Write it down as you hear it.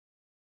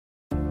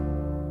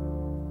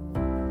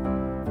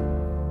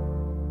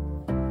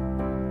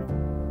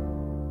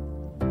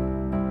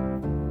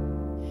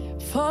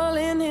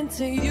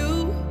into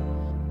you,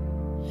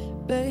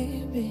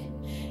 baby.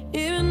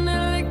 Even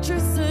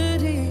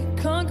electricity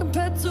can't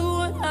compare to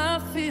what I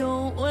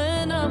feel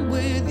when I'm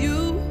with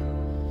you.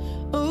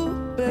 Oh,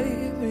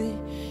 baby,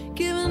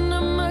 giving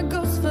up my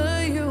ghost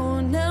for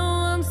you. Now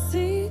I'm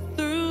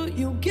see-through.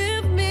 You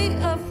give me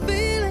a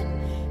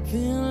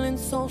feeling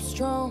so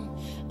strong.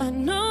 I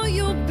know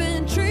you've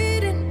been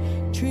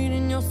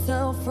treating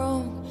yourself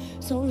wrong.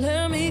 So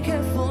let me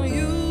care for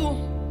you.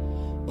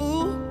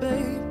 Ooh,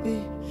 baby,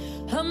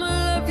 I'ma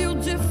love you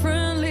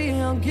differently.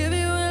 I'll give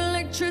you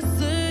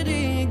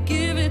electricity,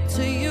 give it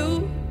to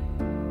you.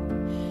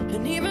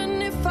 And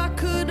even if I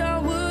could, I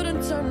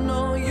wouldn't turn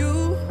on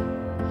you.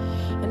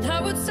 And I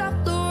would stop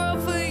the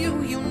world for you.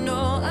 You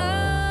know I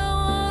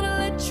wanna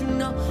let you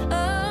know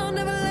I'll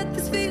never let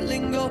this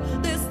feeling go.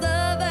 This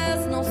love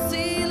has no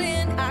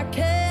ceiling, I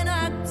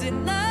cannot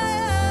deny.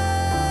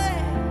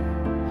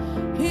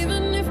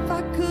 Even if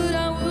I could,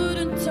 I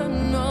wouldn't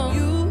turn on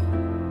you.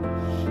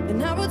 And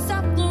I would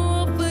stop the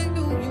world for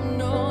you. You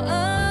know I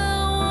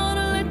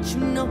wanna let you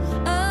know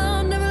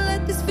I'll never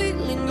let this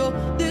feeling go.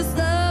 This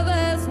love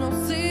has no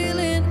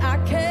ceiling, I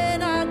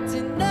cannot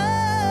deny.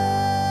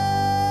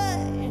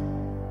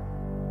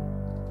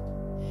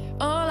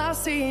 All I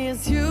see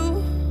is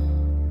you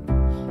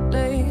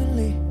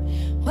lately,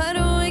 wide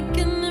awake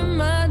and in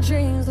my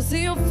dreams. I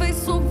see your face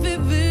so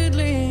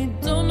vividly,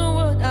 don't know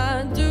what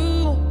I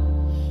do.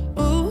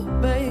 Ooh,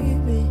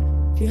 baby,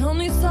 if you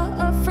only saw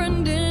a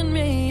friend in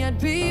me, I'd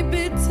be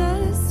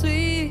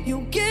bittersweet. You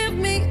give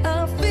me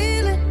a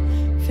feeling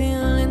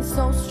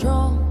so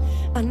strong.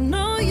 I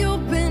know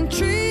you've been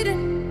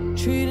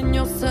treating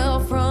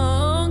yourself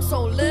wrong. So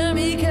let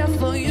me care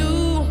for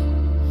you.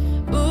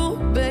 Ooh,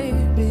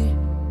 baby,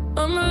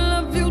 I'ma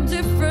love you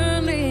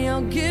differently.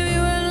 I'll give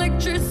you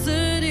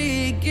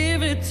electricity,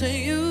 give it to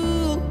you.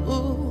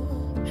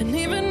 And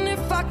even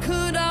if I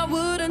could, I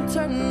wouldn't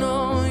turn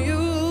on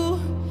you.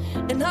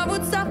 And I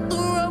would stop the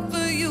world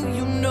for you.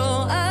 You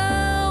know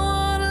I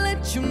wanna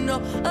let you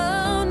know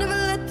I'll never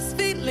let this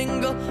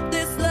feeling go.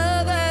 This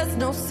love has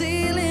no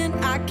ceiling,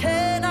 I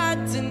cannot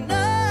deny.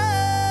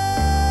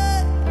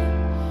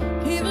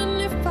 Even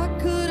if I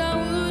could, I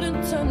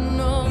wouldn't turn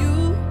on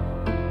you.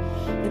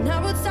 And I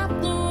would stop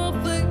the world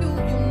for you.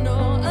 You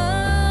know I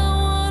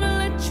wanna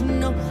let you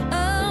know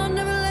I'll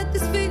never let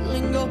this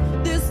feeling go.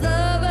 This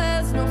love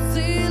has no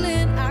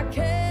ceiling, I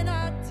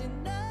cannot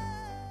deny.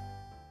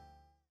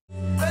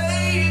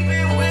 Baby,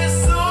 we're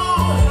so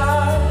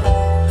high,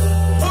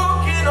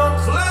 walking on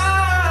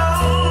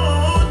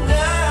cloud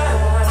nine.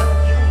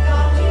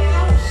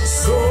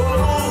 So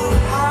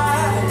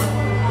high,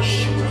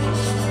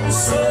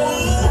 so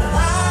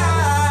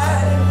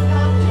high.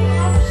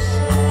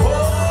 Oh,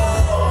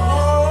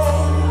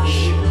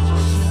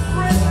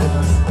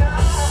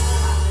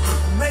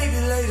 maybe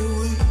later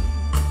we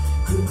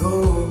could go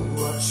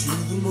out to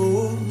the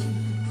moon,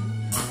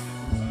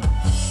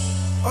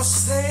 or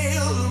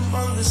sail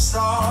among the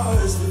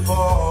stars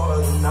before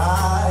the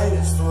night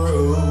is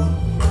through.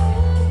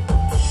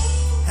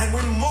 And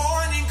when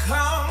morning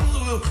comes,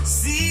 we'll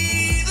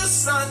see the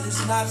sun is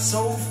not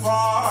so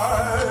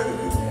far.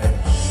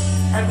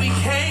 And we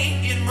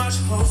can't get much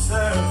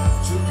closer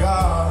to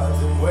God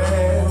than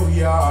where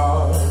we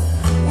are.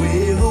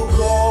 We'll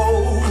go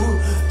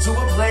to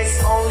a place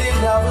only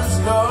lovers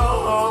go,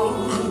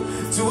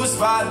 to a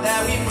spot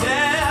that we've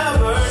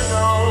never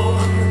known,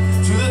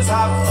 to the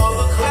top of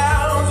the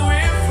clouds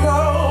we're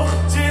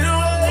floating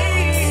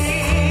away.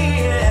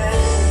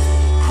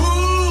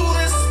 Ooh,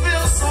 this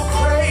feels so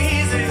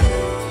crazy.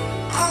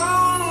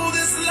 Oh,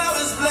 this love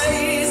is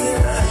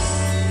blazing.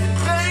 And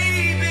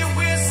baby,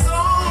 we're so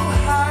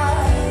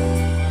high,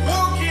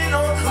 walking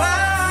on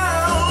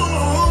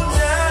cloud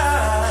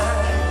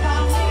nine.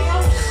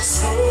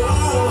 So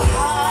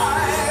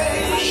high,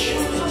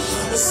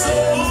 so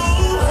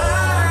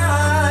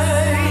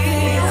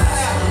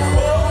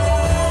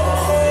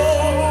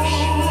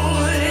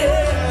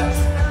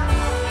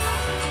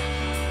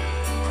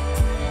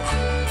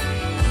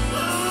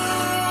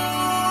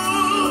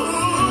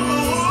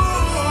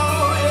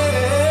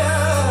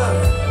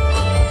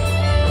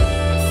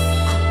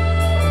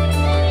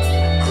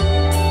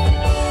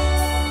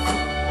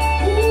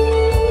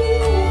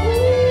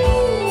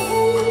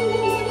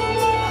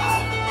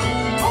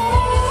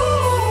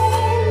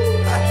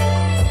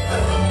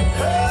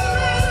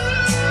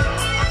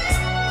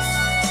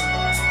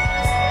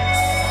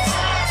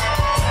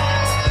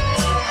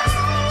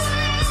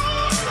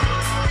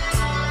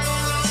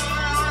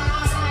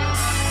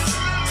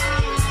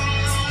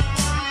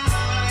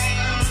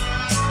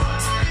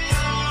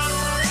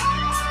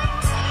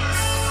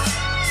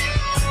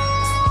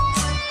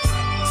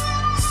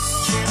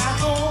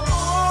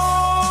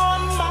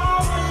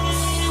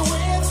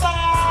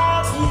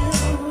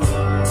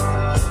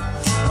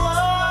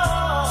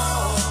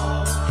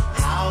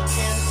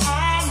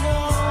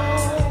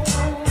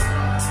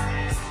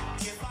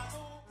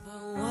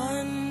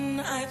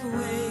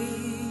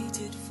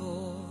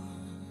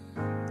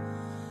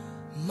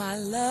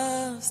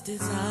love's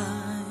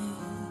design,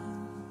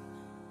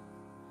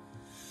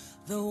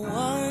 the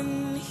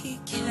one he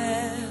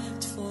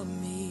kept for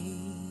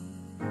me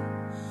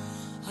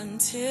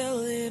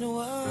until it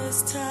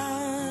was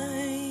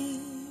time.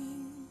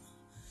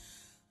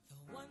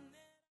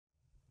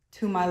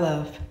 To my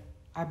love,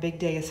 our big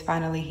day is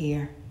finally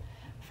here.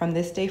 From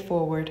this day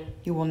forward,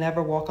 you will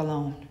never walk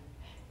alone.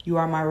 You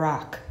are my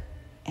rock,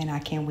 and I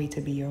can't wait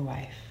to be your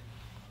wife.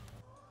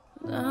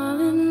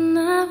 Darling,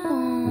 I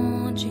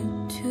want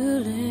you to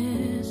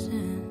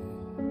listen.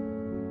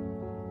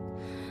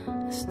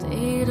 I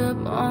stayed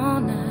up all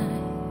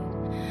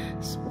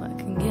night so I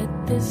can get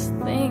this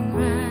thing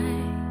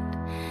right.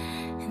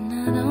 And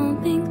I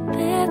don't think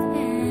there's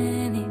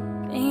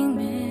anything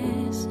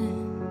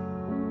missing,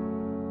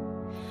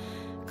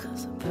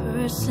 'cause a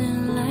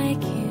person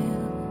like you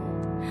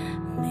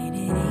made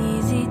it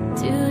easy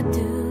to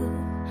do.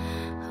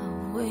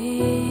 I've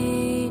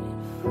waited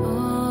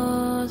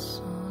for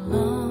so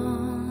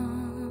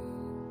long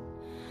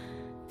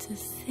to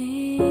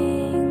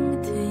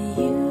sing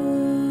to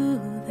you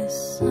this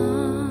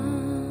song.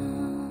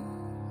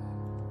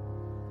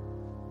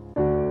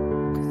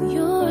 'Cause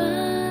your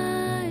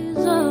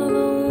eyes are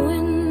the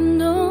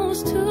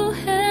windows to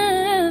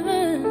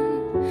heaven.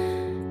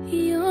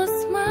 Your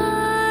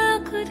smile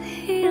could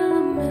heal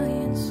a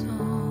million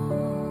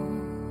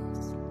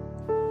souls.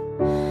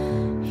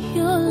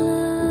 Your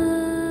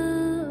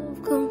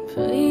love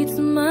completes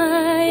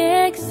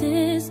my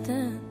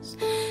existence.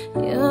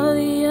 You're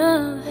the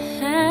other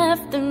half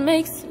that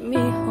makes me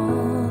whole.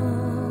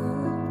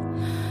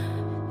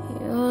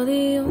 You're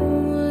the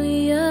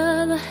only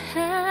other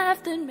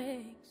half that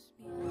makes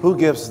me whole. Who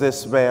gives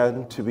this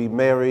man to be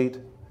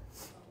married,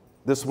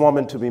 this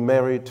woman to be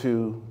married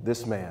to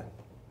this man?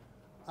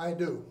 I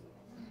do.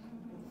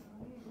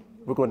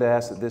 We're going to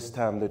ask at this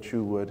time that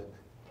you would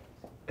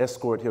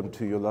escort him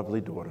to your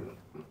lovely daughter.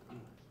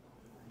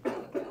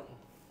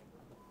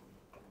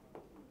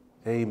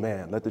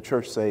 Amen. Let the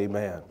church say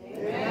amen.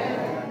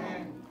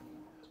 Amen.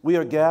 We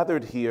are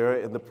gathered here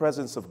in the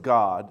presence of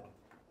God,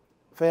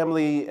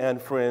 family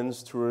and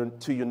friends, to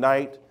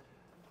unite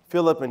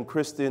Philip and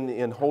Kristin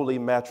in holy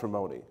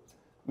matrimony.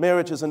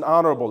 Marriage is an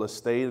honorable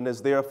estate and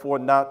is therefore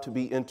not to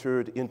be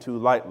entered into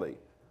lightly,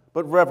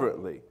 but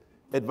reverently,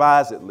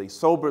 advisedly,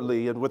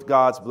 soberly, and with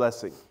God's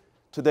blessing.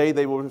 Today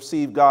they will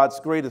receive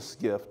God's greatest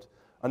gift,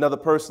 another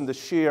person to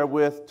share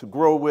with, to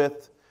grow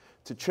with,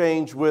 to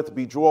change with,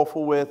 be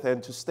joyful with,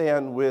 and to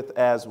stand with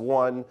as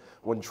one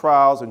when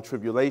trials and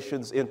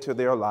tribulations enter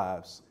their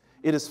lives.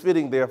 It is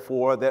fitting,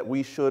 therefore, that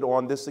we should,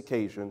 on this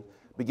occasion,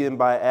 begin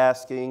by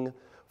asking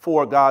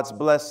for God's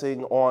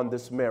blessing on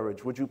this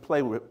marriage. Would you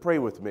pray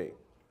with me?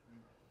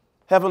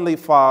 Heavenly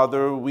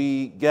Father,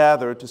 we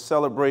gather to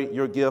celebrate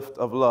your gift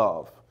of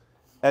love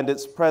and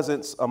its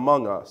presence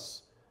among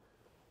us.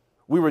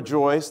 We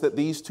rejoice that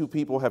these two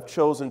people have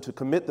chosen to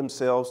commit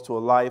themselves to a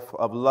life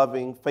of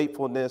loving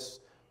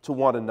faithfulness to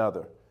one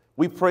another.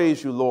 We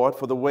praise you, Lord,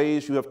 for the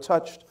ways you have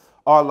touched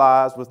our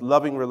lives with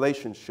loving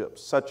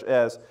relationships, such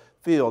as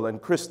Phil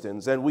and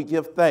Kristin's, and we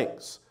give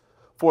thanks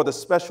for the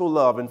special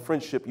love and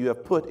friendship you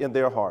have put in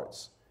their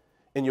hearts.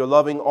 In your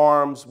loving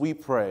arms we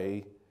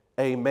pray,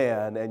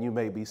 amen, and you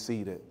may be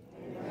seated.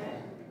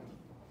 Amen.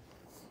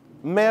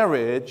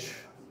 Marriage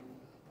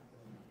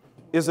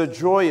is a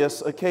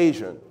joyous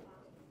occasion.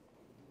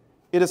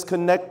 It is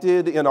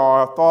connected in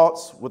our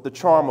thoughts with the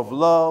charm of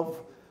love,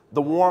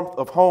 the warmth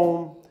of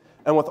home,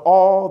 and with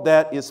all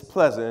that is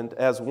pleasant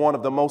as one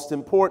of the most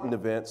important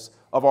events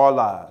of our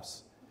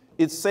lives.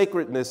 Its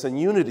sacredness and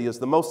unity is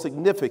the most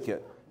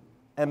significant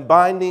and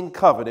binding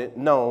covenant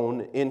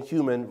known in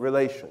human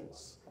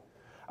relations.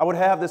 I would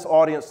have this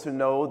audience to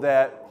know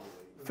that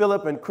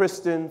Philip and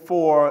Kristin,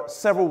 for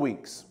several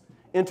weeks,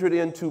 entered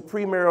into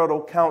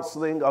premarital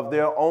counseling of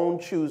their own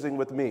choosing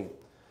with me.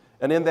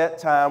 And in that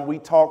time, we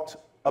talked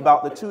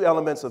about the two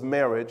elements of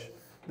marriage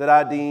that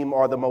I deem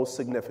are the most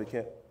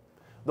significant.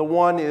 The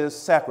one is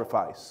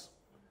sacrifice,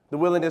 the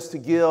willingness to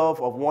give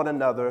of one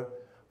another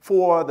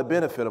for the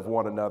benefit of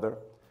one another.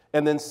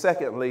 And then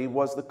secondly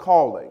was the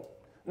calling.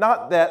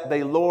 Not that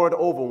they lord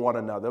over one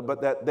another,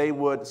 but that they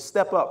would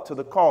step up to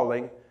the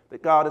calling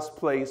that God has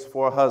placed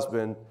for a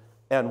husband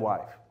and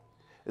wife.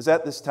 It's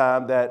at this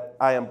time that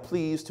I am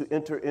pleased to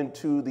enter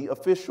into the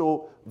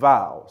official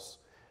vows.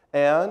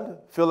 And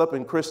Philip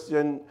and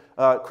Kristin,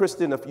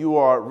 if you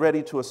are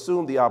ready to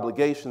assume the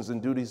obligations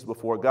and duties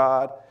before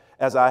God,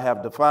 as I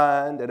have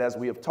defined and as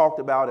we have talked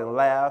about and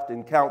laughed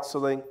in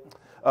counseling,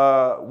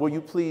 will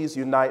you please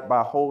unite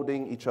by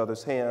holding each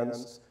other's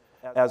hands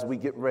as we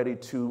get ready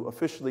to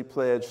officially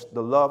pledge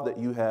the love that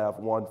you have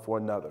one for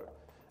another.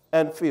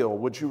 And Phil,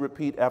 would you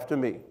repeat after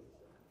me?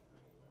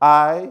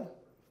 I,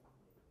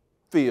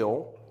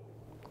 Phil.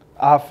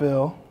 I,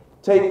 Phil.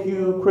 Take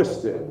you,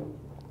 Kristin.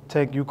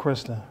 Take you,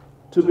 Kristin.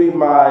 To be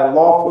my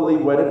lawfully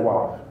wedded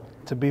wife.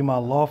 To be my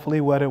lawfully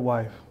wedded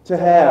wife. To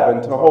have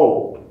and to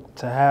hold.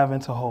 To have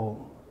and to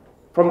hold.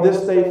 From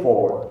this day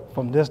forward.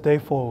 From this day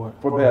forward.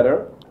 For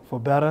better. For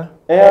better.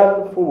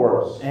 And for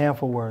worse. And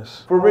for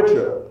worse. For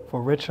richer.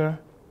 For richer.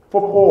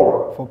 For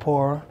poorer. For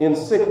poorer. In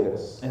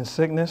sickness. In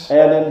sickness.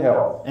 And in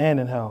health. And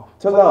in health.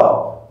 To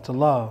love. To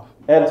love.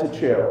 and to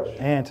cherish.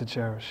 and to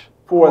cherish.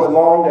 For as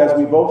long as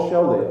we both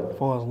shall live,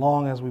 For as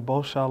long as we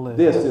both shall live.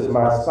 this is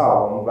my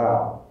solemn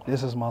vow.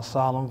 This is my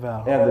solemn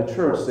vow. And the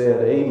church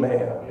said,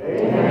 amen.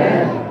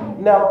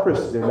 Amen. Now,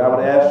 Kristin, I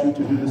would ask you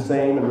to do the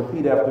same and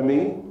repeat after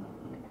me.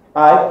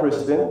 I,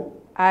 Kristin,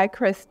 I,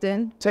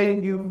 Kristin,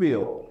 take you,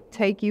 Phil,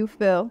 take you,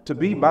 Phil, to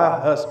be my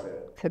husband,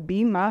 to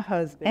be my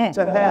husband,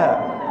 to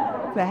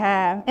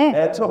have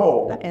and to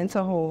hold, and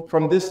to hold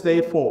from this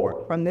day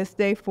forward, from this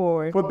day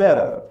forward, for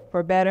better,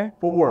 for better,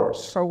 for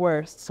worse, for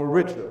worse, for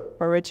richer,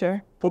 for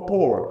richer, for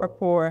poorer, for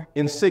poor,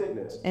 in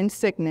sickness in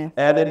sickness,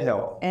 and in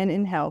health, and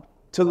in health,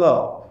 to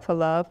love,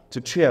 to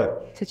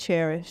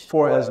cherish,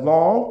 for as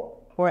long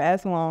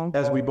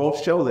as we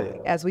both shall live.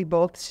 as we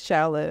both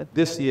shall live.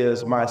 This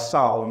is my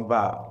solemn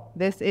vow.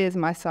 This is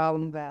my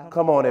solemn vow.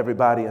 Come on,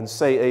 everybody, and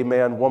say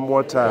amen one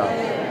more time.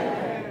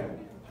 Amen.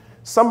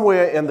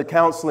 Somewhere in the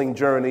counseling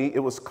journey, it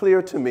was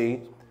clear to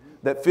me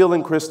that Phil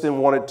and Kristin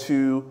wanted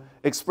to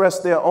express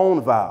their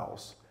own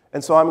vows.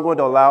 And so I'm going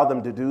to allow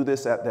them to do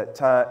this at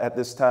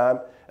this time.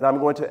 And I'm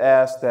going to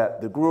ask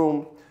that the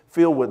groom,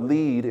 Phil, would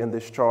lead in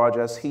this charge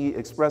as he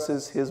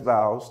expresses his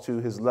vows to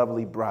his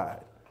lovely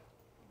bride.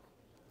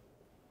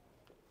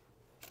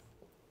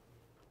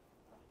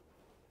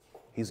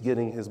 He's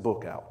getting his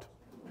book out.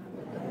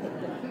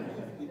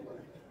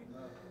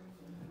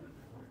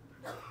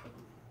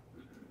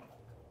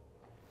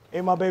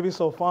 Ain't my baby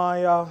so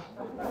fine, y'all?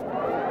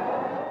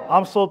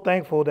 I'm so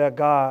thankful that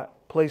God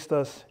placed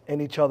us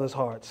in each other's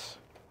hearts.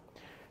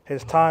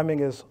 His timing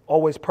is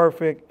always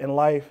perfect in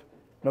life,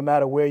 no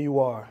matter where you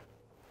are.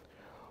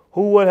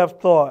 Who would have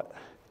thought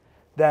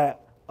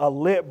that a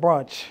lit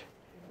brunch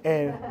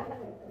in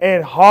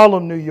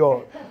Harlem, New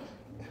York,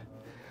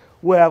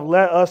 would have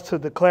led us to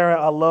declaring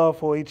our love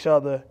for each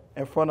other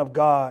in front of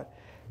God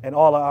and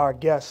all of our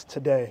guests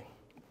today?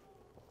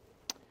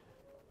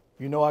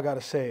 You know I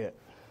gotta say it.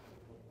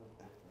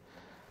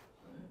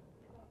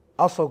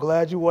 I'm so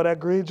glad you wore that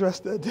green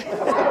dress that day.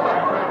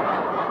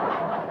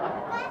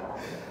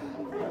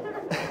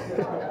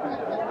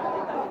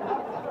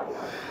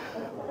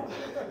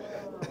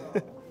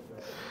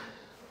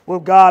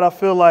 With God, I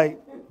feel like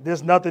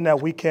there's nothing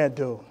that we can't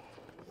do.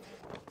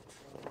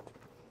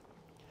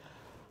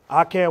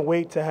 I can't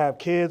wait to have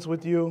kids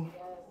with you.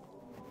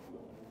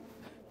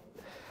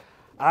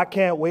 I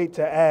can't wait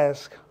to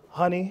ask,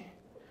 honey,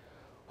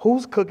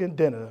 who's cooking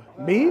dinner,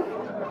 me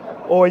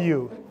or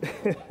you?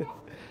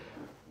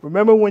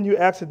 Remember when you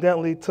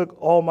accidentally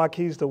took all my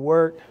keys to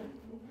work?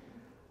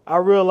 I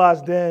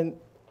realized then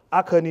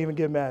I couldn't even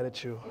get mad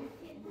at you.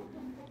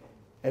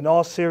 In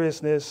all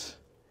seriousness,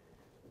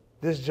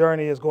 this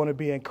journey is going to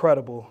be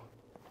incredible,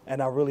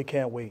 and I really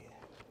can't wait.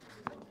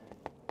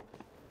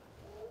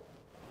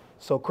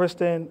 So,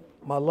 Kristin,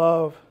 my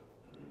love,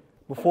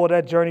 before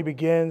that journey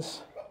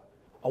begins,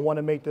 I want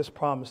to make this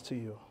promise to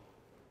you.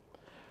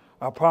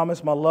 I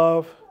promise, my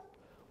love,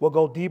 will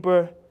go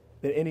deeper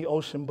than any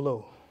ocean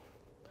blue.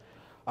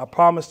 I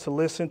promise to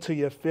listen to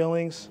your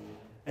feelings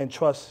and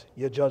trust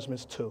your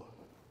judgments too.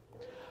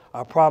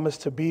 I promise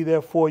to be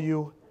there for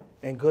you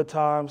in good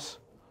times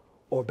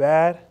or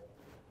bad.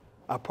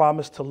 I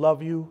promise to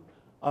love you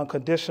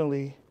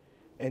unconditionally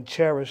and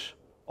cherish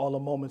all the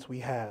moments we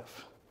have.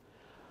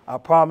 I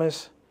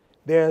promise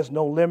there's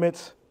no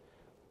limits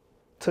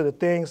to the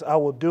things I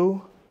will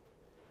do.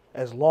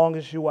 As long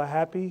as you are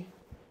happy,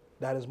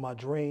 that is my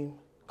dream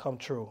come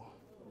true.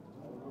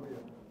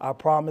 I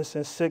promise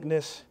in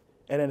sickness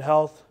and in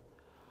health,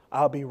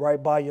 I'll be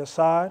right by your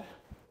side.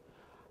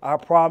 I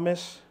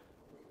promise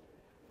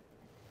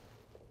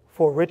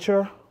for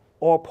richer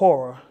or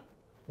poorer,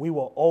 we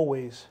will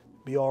always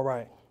be all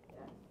right.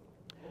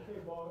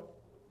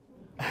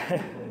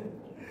 Okay,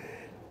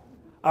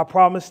 I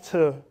promise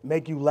to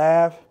make you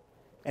laugh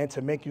and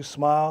to make you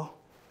smile.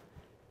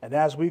 And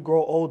as we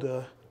grow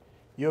older,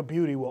 your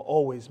beauty will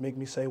always make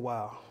me say,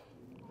 wow.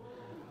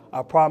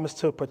 I promise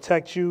to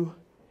protect you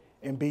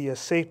and be your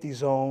safety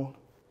zone.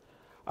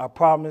 I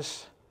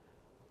promise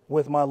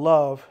with my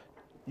love,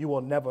 you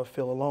will never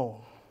feel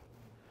alone.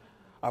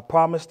 I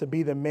promise to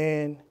be the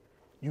man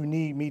you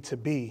need me to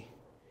be.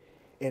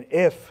 And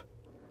if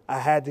I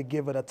had to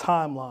give it a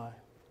timeline,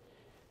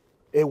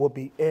 it would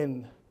be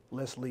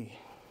endlessly.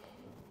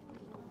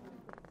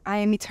 I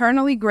am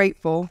eternally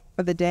grateful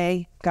for the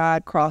day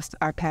God crossed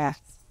our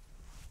paths.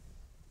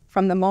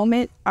 From the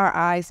moment our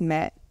eyes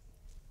met,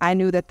 I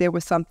knew that there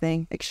was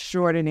something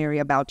extraordinary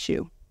about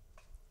you.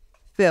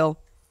 Phil,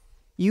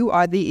 you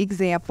are the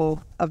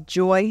example of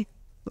joy,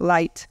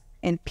 light,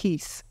 and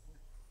peace.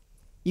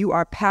 You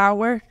are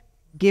power,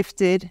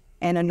 gifted,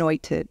 and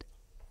anointed.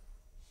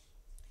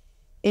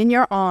 In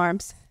your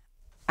arms,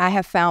 I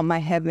have found my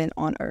heaven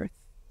on earth.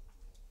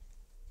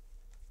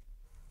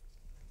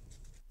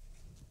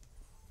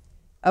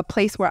 A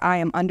place where I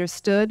am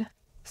understood,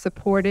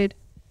 supported,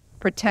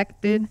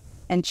 protected,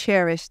 and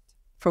cherished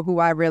for who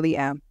I really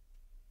am.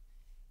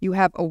 You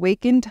have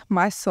awakened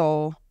my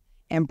soul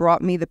and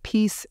brought me the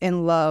peace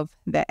and love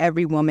that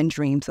every woman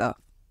dreams of.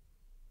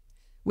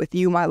 With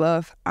you, my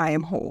love, I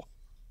am whole.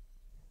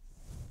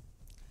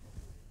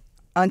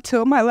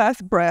 Until my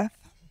last breath,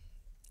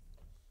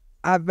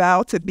 I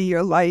vow to be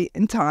your light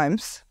in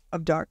times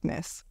of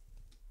darkness.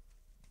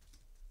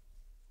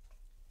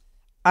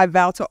 I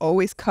vow to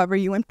always cover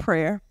you in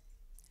prayer,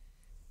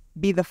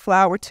 be the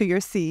flower to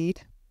your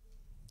seed,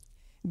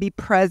 be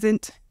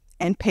present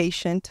and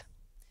patient,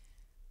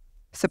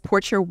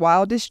 support your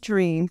wildest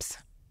dreams,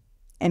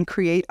 and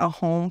create a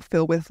home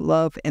filled with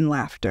love and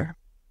laughter.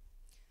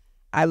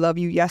 I love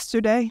you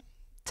yesterday,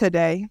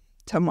 today,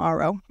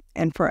 tomorrow,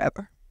 and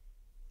forever.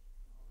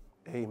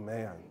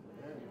 Amen.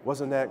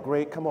 Wasn't that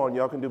great? Come on,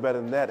 y'all can do better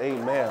than that.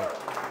 Amen.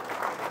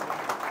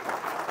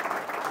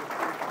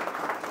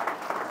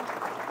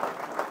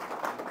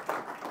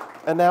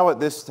 And now at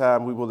this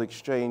time, we will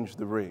exchange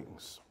the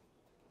rings.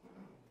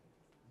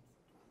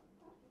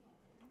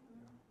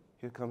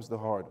 Here comes the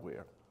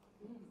hardware.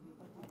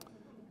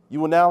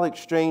 You will now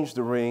exchange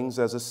the rings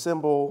as a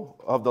symbol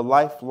of the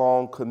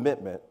lifelong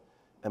commitment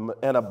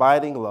and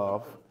abiding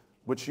love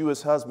which you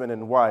as husband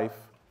and wife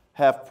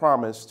have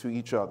promised to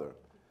each other.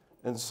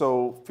 And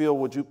so, Phil,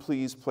 would you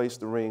please place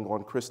the ring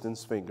on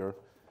Kristin's finger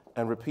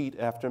and repeat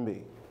after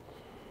me?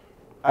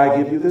 I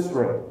give you this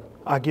ring.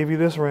 I give you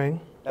this ring.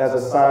 As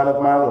a sign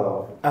of my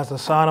love. As a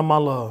sign of my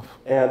love.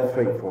 And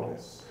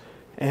faithfulness.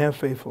 And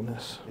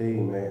faithfulness.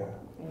 Amen.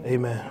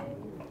 Amen.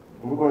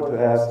 And we're going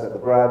to ask that the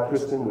bride,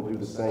 Kristin, would do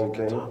the same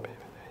thing.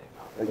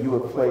 That you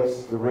would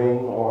place the ring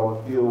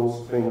on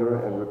Phil's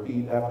finger and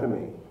repeat after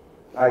me.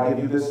 I give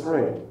you this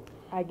ring.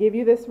 I give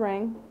you this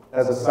ring.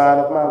 As a sign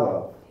of my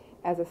love.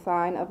 As a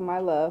sign of my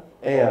love.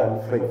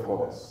 And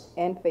faithfulness.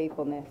 And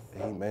faithfulness.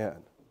 Amen.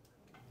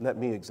 Let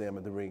me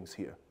examine the rings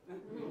here.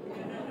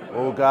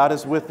 Oh, God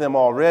is with them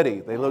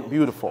already. They look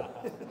beautiful.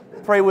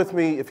 Pray with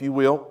me, if you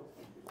will.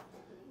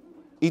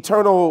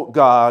 Eternal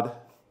God,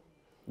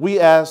 we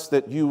ask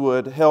that you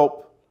would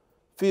help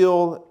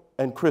Phil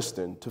and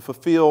Kristin to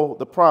fulfill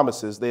the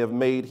promises they have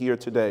made here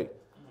today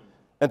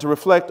and to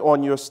reflect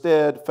on your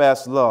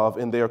steadfast love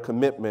in their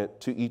commitment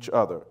to each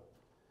other.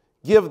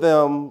 Give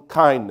them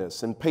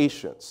kindness and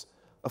patience,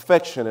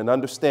 affection and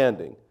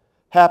understanding,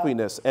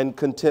 happiness and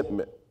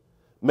contentment.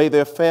 May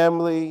their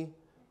family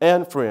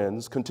and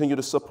friends continue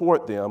to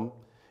support them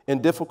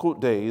in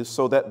difficult days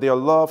so that their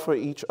love for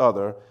each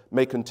other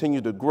may continue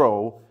to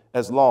grow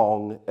as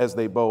long as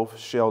they both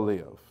shall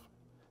live.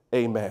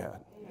 Amen.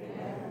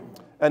 Amen.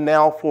 And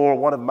now for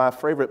one of my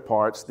favorite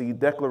parts, the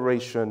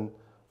declaration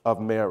of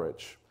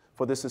marriage.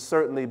 For this has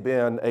certainly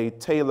been a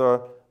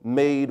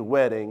tailor-made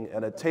wedding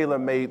and a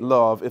tailor-made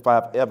love if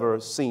I've ever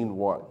seen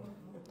one.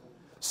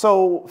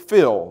 So,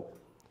 Phil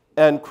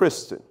and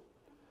Kristin,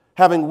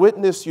 having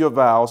witnessed your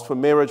vows for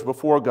marriage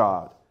before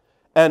God,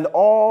 and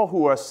all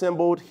who are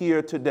assembled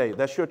here today,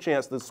 that's your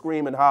chance to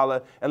scream and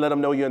holler and let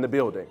them know you're in the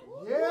building.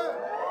 Yeah.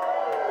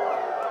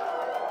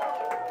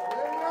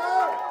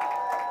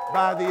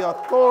 By the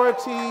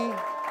authority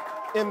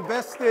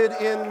invested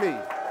in me,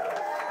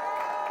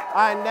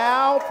 I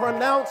now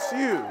pronounce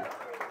you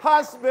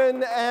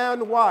husband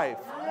and wife.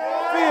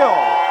 Phil,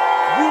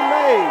 you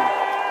may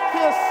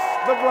kiss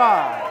the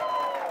bride.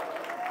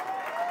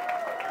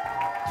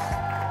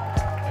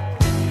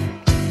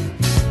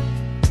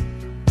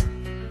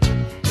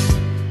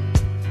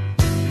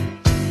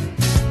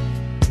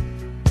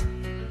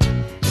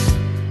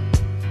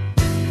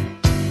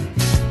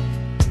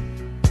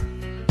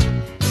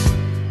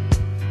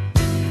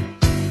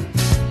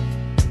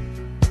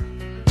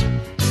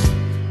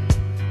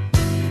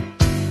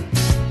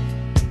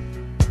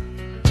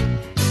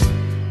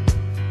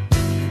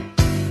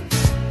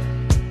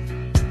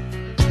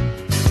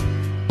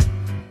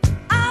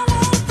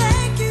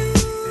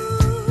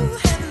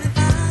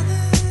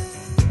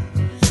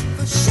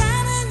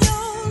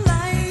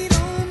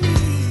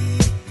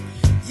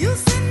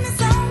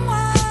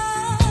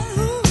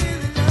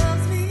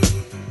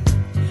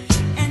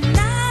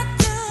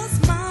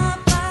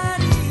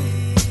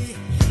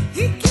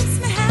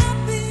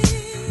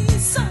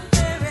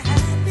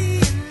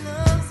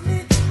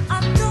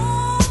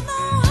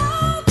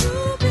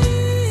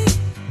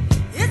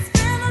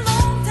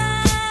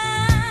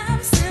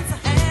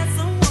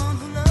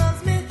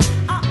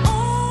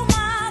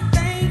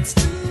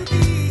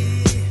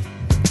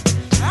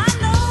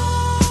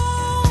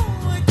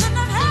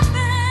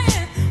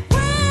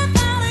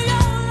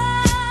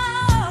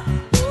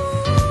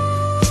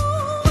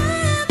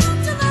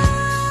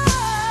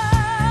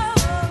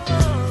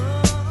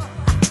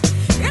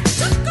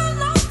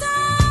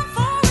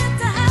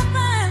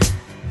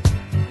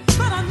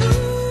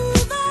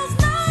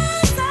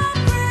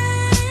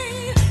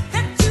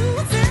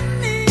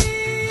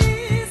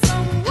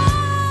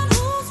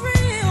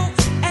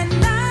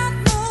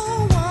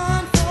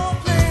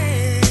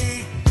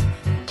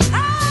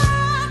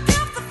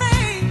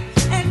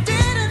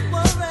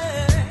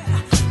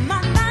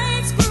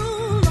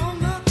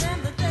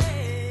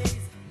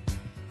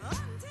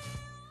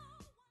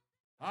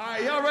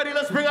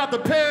 The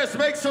parents,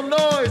 make some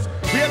noise.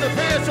 We have the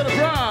parents of the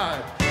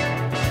bride.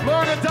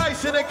 Lorna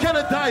Dyson and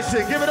Kenneth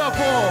Dyson. Give it up for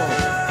them.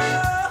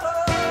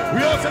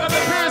 We also have the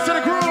parents of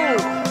the groom,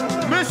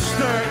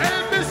 Mr.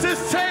 and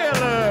Mrs.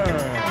 Taylor.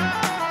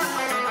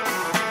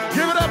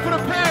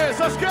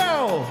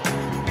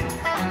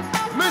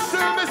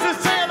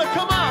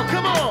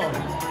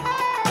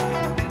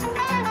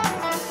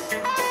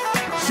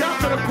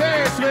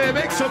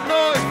 Hey, make some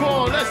noise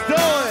for him. Let's do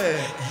it.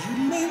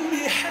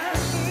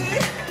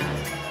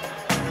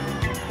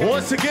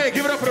 Once again,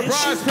 give it up for the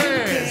bride's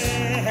parents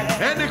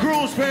and the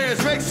groom's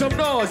parents. Make some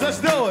noise. Let's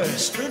do it.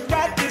 Stood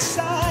right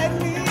beside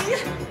me,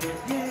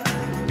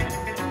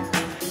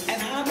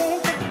 and I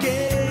won't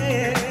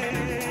forget.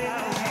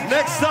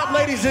 Next up,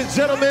 ladies and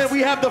gentlemen, we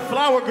have the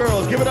Flower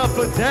Girls. Give it up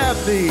for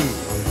Daphne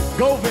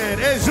Govan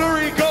and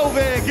Zuri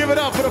Govan. Give it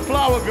up for the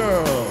Flower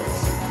Girls.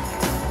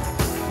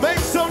 Make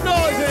some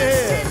noise in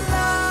here.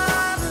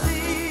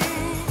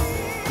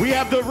 We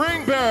have the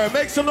ring bearer.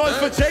 Make some noise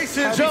for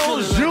Jason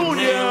Jones Jr.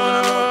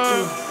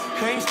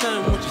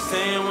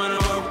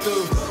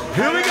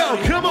 Here we go.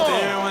 Come on.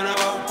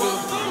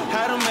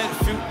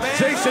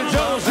 Jason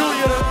Jones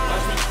Jr.,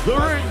 the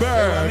ring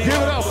bearer. Give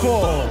it up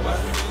for him.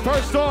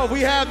 First off, we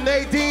have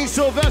Nadine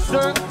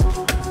Sylvester,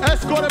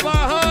 escorted by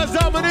Hans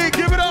Dominique.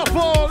 Give it up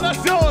for him.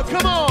 Let's do it.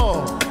 Come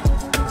on.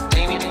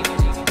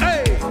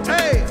 Hey,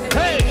 hey,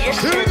 hey.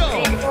 Here we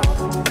go.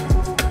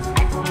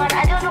 But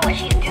I don't know what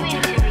she's doing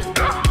to me.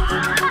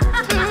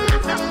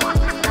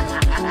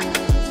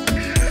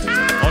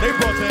 Oh, they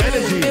brought the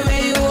energy.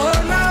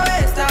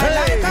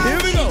 Hey,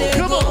 here we go.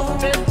 Come on.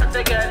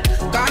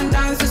 Gone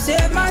down to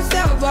save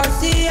myself, but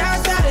see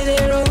outside the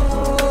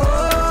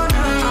road.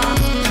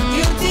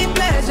 Guilty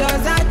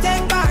pleasures I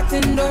take part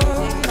in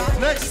those.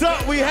 Next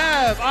up, we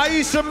have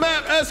Aisha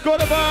Mapp,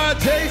 escorted by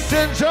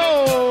Jason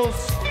Jones,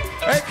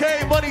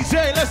 a.k.a. Money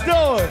J. Let's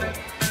do it.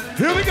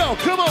 Here we go.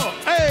 Come on.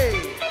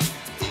 Hey.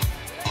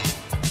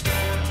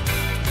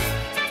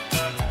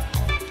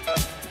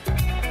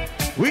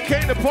 We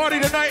came to party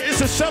tonight.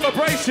 It's a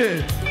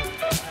celebration.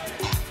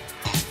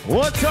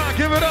 One time,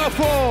 give it up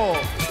for. All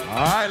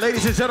right,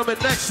 ladies and gentlemen,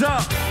 next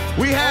up,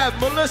 we have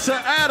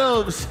Melissa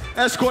Adams,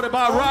 escorted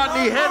by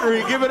Rodney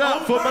Henry. Give it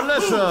up for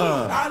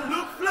Melissa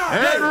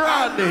and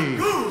Rodney.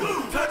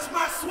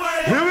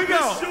 Here we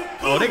go.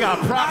 Oh, they got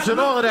props and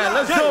all of that.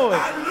 Let's do it.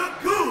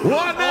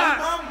 Why not?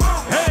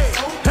 Hey,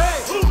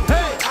 hey,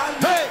 hey,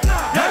 hey, hey,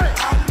 hey,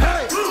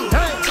 hey.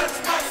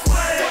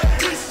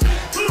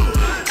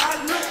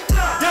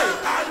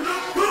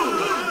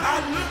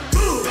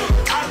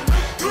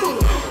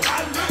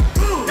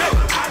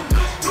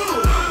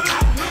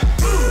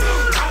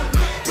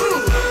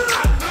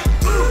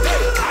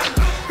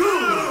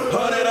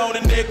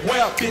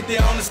 Well, 50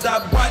 on the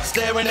stopwatch,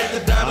 staring at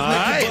the diamonds,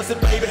 make you bust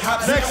it, baby.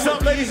 Hop Next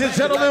up, ladies and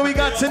gentlemen, we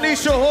got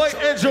Tanisha Hoyt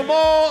and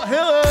Jamal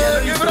Hill.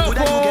 Give it up for.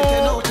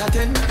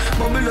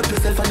 Bubble up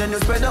yourself and then you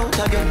spread out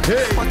again.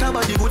 What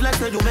about the good life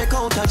that you make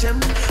out of gem?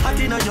 I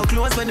think on your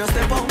clothes when you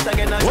step out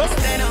again. I just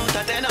 10 out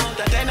of 10 out of 10 out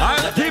of 10. All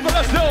right, people,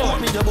 let's do it.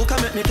 Put me the book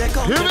and make me take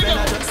out. Here we go.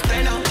 I just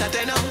 10 out of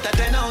 10 out of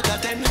 10 out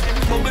of 10.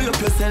 Bubble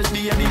up yourself,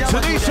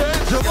 Tanisha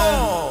and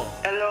Jamal.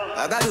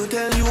 I got to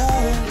tell you.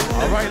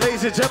 All right,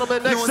 ladies and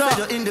gentlemen, next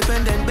up,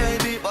 independent,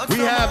 baby, we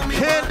have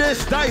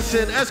Candace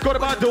Dyson, escorted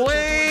by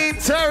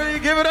Dwayne Terry.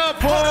 Give it up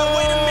for. Hold on,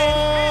 wait a minute.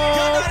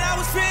 Y'all thought I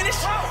was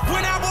finished?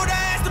 When I bought the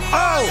ass the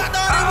money, y'all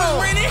thought it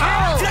was rented.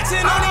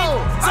 Flexing on it.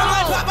 Some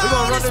like Papa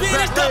on the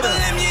spinach. Double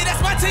M, yeah,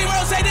 that's my team.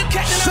 Rose, the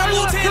captain, I'm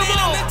lieutenant.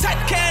 I'm the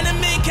type can of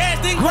me,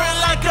 casting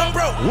ground like I'm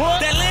broke.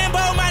 That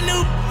Lambo, my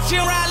new, she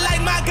ride like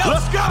my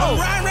ghost. Let's go. I'm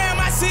riding around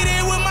my city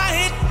with my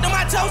head on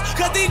my toes,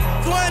 cause these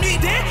want me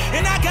dead,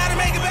 and I gotta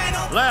make it back.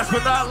 Last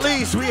but not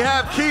least, we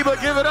have Kiba.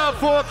 Give it up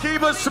for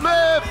Kiba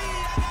Smith,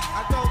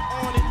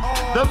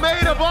 the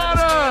maid of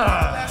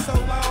honor.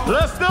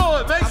 Let's do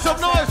it. Make some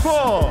noise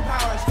for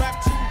her.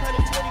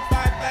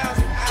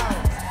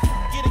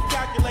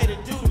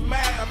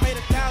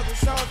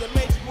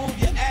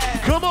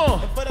 Come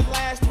on.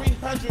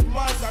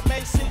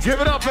 Give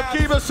it up for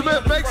Kiba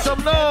Smith. Make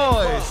some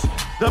noise.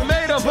 The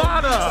maid of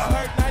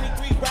honor.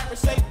 93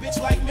 say bitch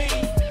like me.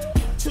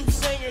 2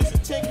 singers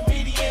and 10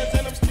 comedians,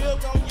 and I'm still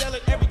gonna yell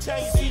it every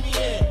time you see me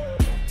in.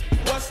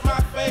 What's my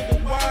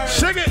favorite word?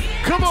 Sing it.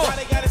 Come on. Why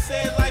they gotta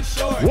say it like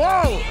short?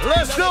 Whoa.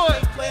 Let's do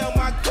it.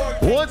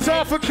 One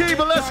time for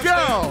Kiba. Let's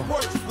go.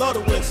 Blow the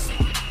whistle.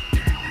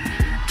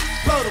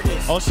 Blow the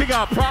whistle. Oh, she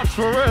got props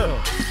for real.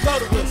 Blow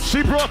the whistle.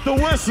 She brought the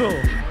whistle.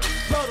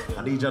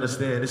 I need you to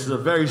understand, this is a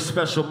very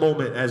special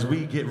moment as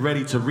we get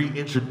ready to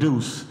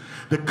reintroduce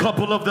the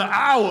couple of the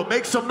hour.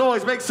 Make some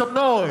noise, make some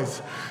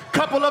noise.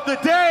 Couple of the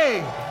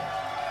day.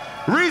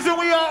 Reason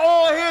we are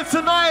all here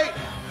tonight,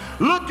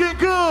 looking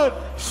good,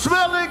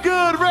 smelling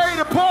good, ready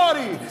to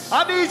party.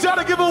 I need y'all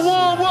to give a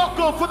warm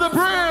welcome for the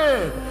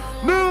brand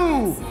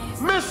new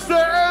Mr.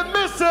 and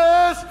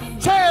Mrs.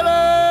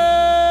 Taylor.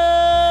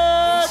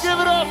 Give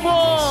it up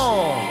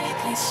for.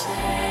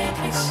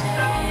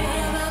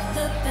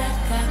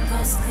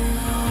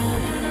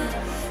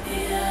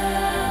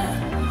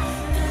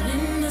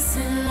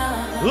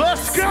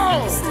 Let's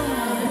go!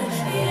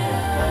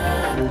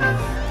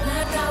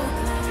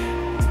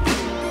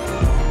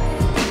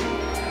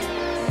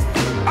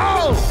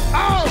 Oh,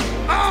 oh,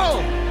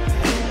 oh!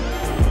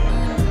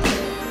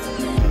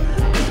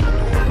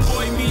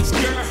 Boy meets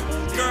girl,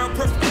 girl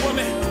perfect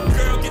woman.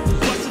 Girl get the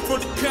bustin' for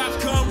the cops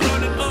come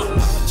running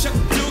check the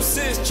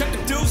deuces, check the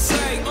deuce,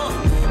 say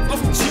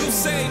off what you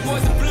say,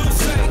 boys the blues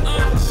say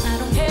I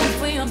don't care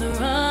if we on the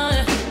run.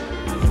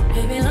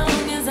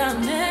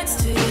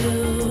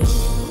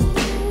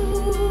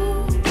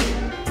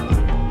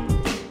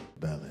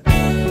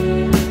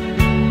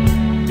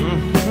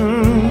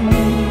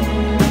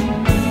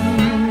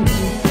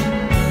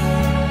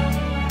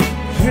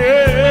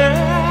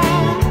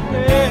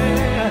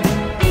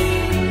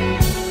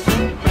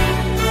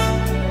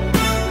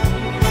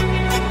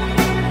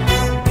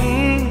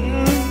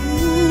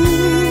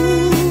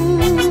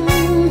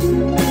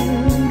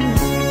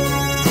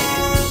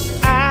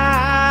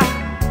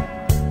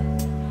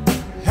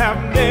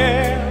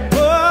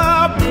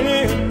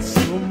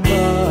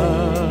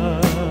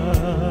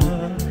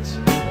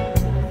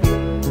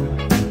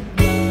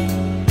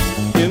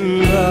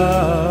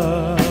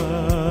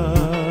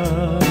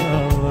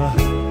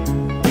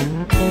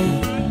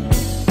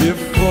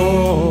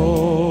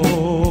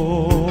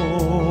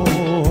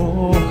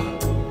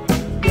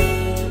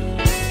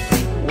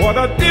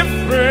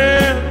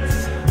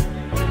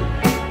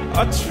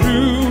 a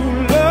true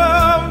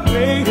love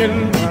made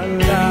in my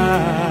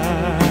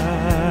life.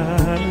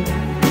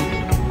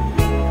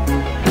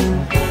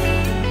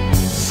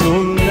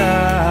 So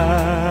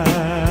nice,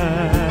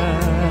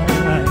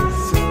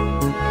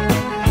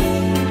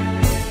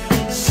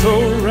 so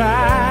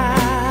right.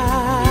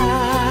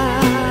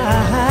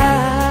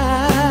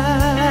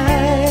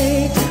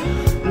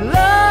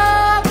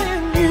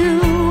 Loving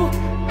you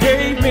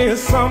gave me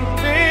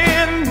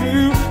something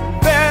new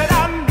that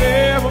I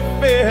never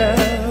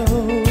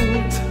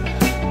felt,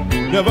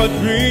 never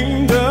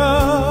dreamed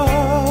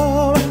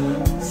of.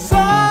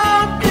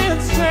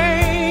 Something's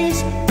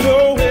changed,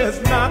 no,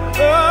 it's not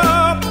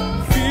the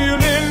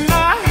feeling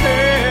I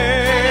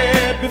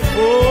had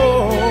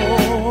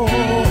before.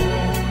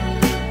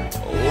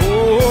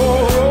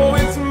 Oh,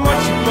 it's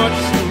much,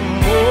 much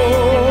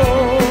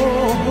more.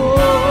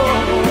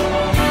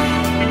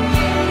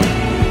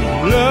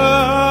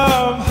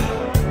 Love,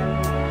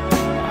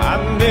 I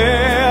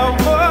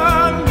never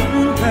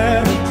knew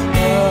how to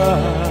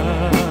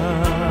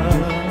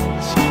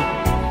touch.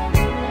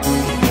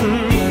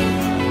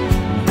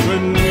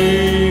 But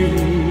need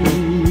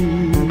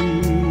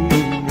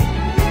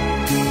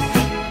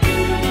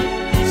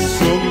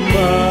so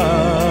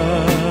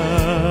much.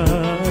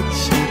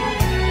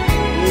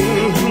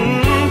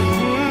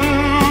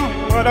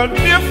 What a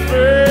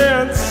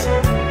difference.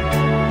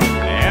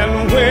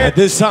 And when At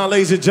this time,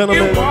 ladies and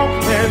gentlemen,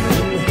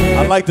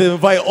 I'd like to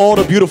invite all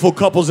the beautiful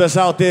couples that's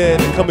out there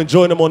to come and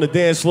join them on the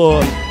dance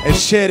floor and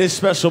share this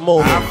special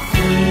moment.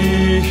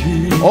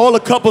 All the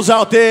couples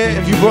out there,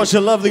 if you brought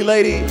your lovely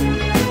lady,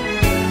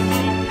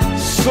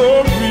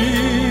 so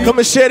real. come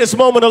and share this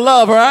moment of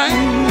love, all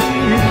right?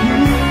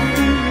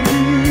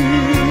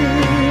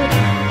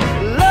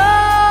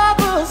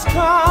 Lovers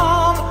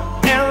come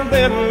and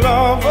then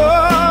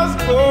lovers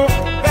go.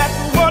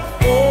 That's what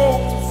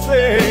folks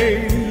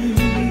say.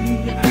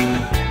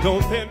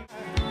 Don't they?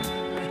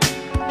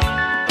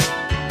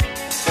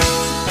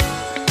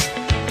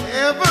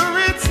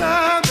 Every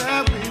time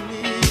that we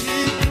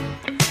meet,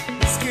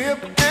 we skip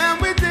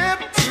and we dip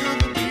to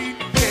the beat.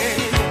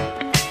 Yeah.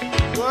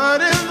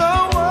 What in the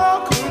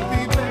world could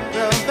be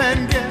better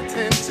than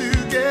getting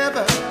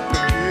together?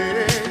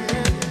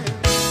 Yeah.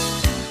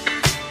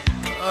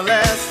 The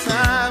last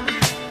time we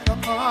had a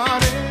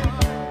party,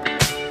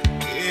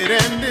 it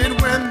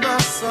ended when the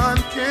sun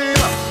came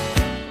up.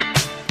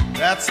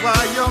 That's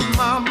why your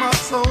mama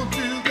told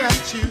you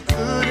that you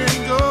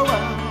couldn't go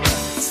out.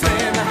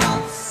 Stay in the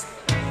house.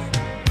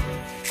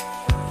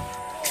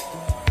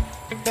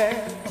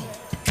 Bad.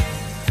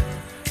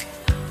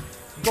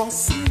 Gonna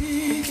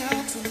see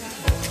God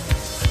tonight.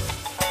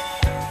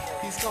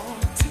 He's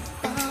gonna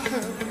take by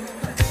her.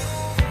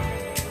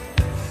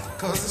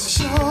 Cause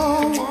it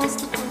sure wants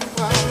to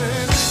go out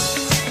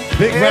and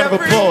Big round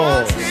of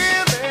applause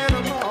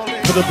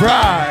for the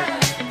bride,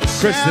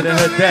 Kristin and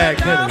her dad,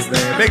 Kenneth,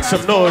 man. Make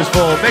some noise for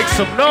them. Make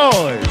some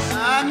noise.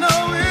 I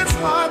know it's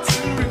hard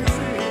to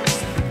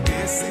resist.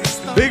 This is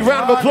the Big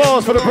round of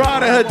applause for the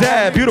bride and her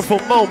dad. Beautiful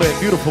moment.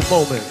 Beautiful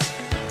moment.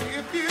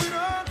 if you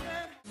don't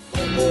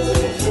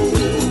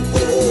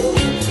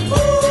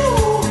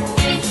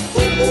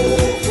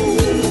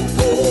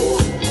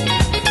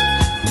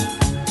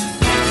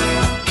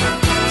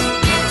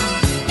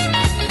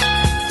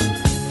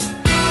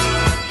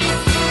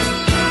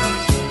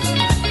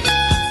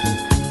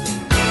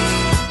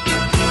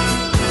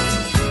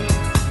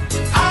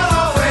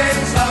I'll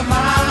always love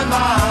my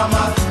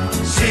mama.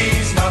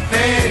 She's my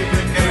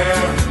favorite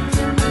girl.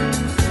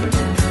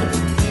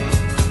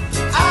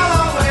 I'll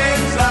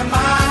always love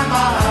my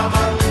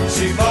mama.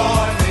 She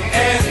brought me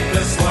in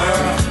this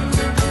world.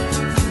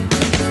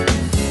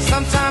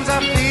 Sometimes I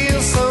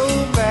feel so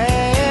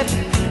bad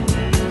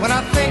when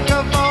I think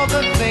of all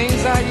the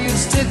things I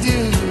used to do.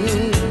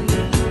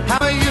 How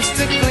I used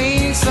to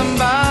clean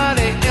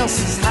somebody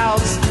else's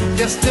house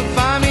just to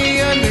buy me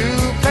a new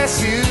pair of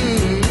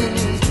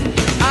shoes.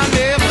 I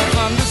never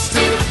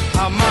understood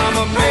how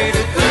mama made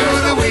it through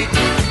the week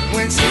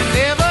when she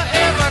never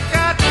ever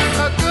got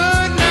a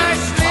good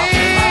night's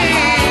sleep.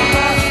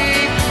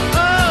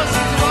 Oh,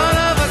 she's one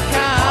of a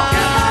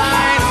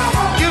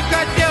kind. You've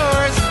got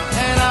yours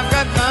and I've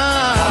got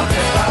mine.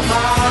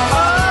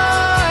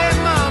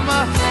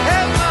 Oh,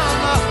 hey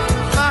mama,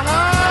 my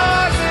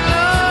heart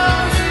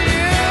belongs to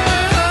you.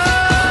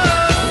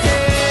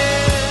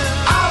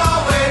 Yeah. I'll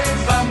always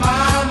love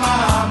my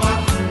mama.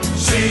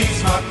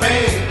 She's my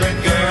favorite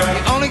girl.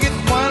 You only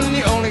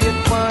get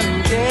one,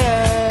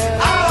 yeah.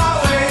 I'll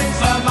always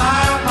love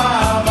my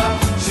mama.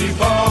 She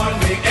born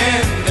me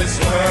in this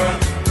world.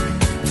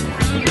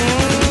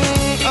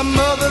 A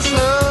mother's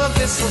love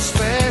is so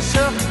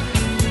special.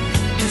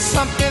 It's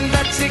something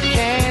that you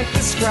can't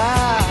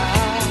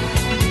describe.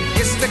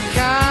 It's the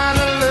kind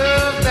of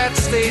love that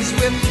stays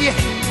with you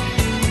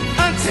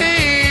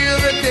until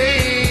the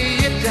day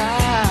you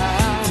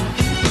die.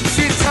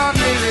 She taught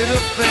me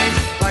little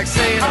things like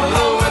saying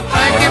hello and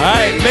thank you. All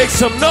right, make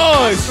some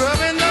noise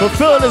for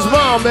Phil and his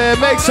mom, man.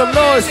 Make some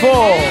noise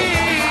for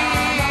him.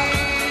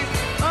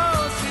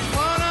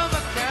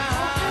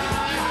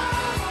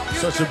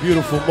 Such a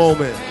beautiful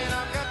moment.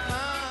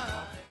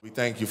 We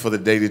thank you for the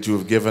day that you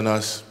have given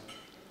us.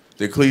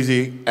 The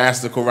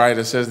ecclesiastical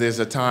writer says there's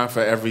a time for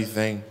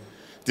everything.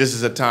 This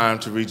is a time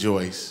to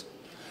rejoice.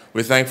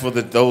 We're thankful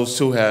that those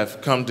two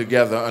have come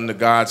together under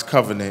God's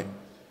covenant,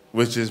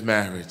 which is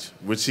marriage,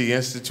 which he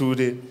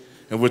instituted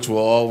and which will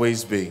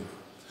always be.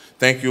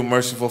 Thank you,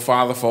 merciful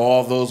Father, for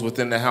all those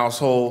within the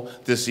household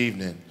this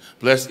evening.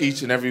 Bless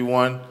each and every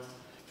one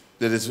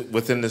that is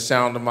within the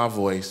sound of my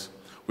voice.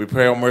 We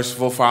pray, O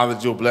merciful Father,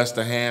 that you'll bless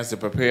the hands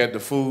that prepared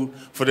the food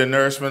for the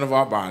nourishment of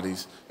our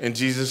bodies. In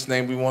Jesus'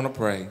 name we want to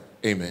pray.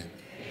 Amen.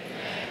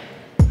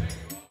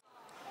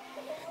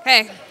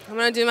 Hey, I'm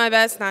going to do my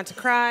best not to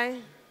cry.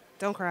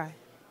 Don't cry.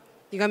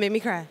 You're going to make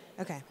me cry?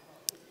 Okay.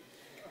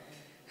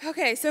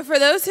 Okay, so for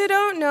those who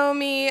don't know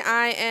me,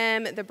 I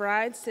am the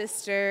bride's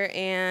sister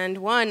and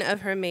one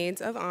of her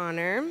maids of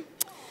honor.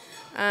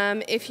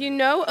 If you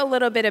know a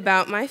little bit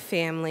about my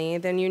family,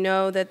 then you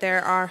know that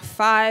there are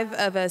 5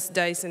 of us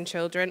Dyson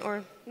children,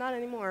 or not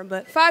anymore,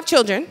 but 5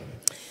 children,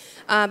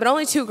 but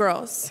only 2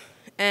 girls.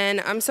 And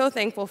I'm so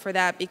thankful for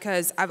that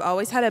because I've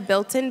always had a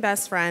built-in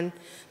best friend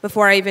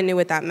before I even knew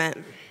what that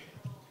meant.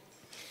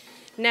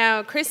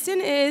 Now,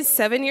 Kristin is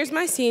 7 years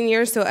my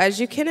senior, so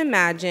as you can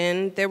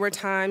imagine, there were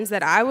times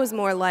that I was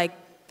more like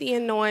the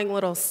annoying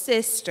little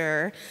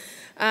sister,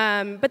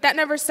 but that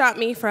never stopped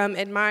me from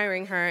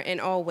admiring her in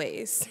all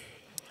ways.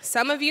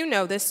 Some of you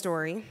know this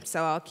story,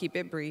 so I'll keep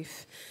it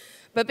brief.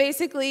 But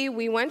basically,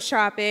 we went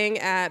shopping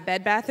at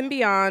Bed Bath &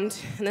 Beyond,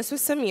 and this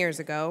was some years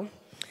ago,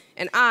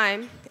 and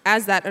I,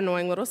 as that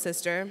annoying little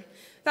sister,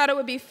 thought it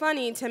would be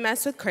funny to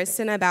mess with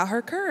Kristin about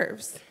her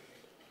curves.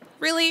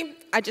 Really,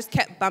 I just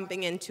kept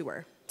bumping into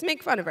her to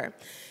make fun of her.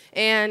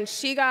 And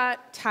she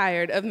got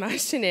tired of my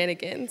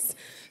shenanigans.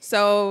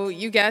 So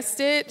you guessed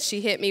it, she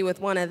hit me with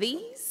one of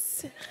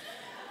these,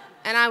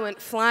 and I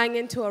went flying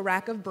into a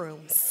rack of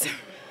brooms.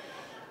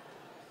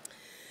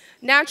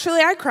 Naturally,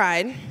 I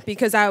cried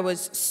because I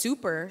was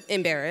super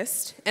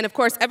embarrassed. And of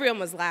course, everyone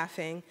was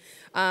laughing.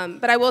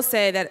 But I will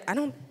say that I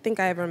don't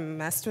think I ever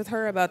messed with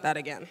her about that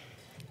again.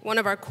 One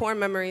of our core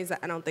memories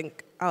that I don't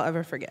think I'll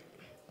ever forget.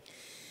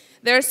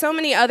 There are so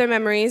many other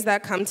memories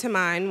that come to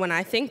mind when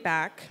I think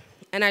back,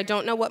 and I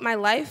don't know what my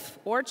life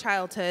or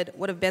childhood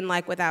would have been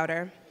like without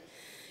her.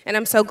 And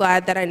I'm so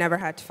glad that I never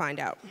had to find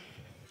out.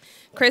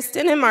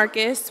 Kristin and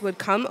Marcus would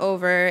come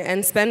over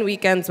and spend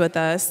weekends with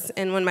us,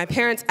 and when my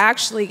parents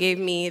actually gave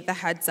me the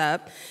heads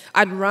up,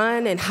 I'd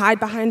run and hide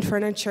behind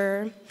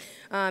furniture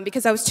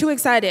because I was too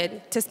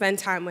excited to spend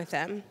time with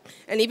them.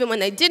 And even when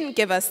they didn't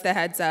give us the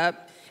heads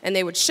up, and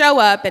they would show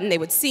up and they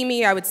would see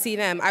me, I would see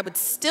them, I would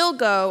still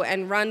go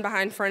and run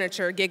behind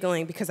furniture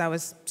giggling because I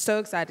was so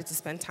excited to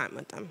spend time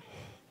with them.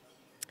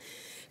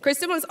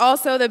 Kristin was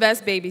also the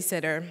best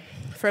babysitter,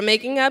 from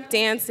making up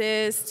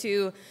dances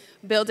to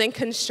building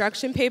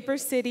construction paper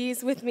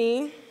cities with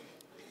me.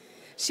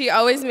 She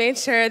always made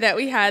sure that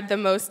we had the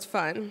most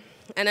fun.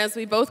 And as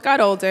we both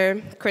got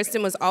older,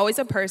 Kristin was always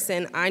a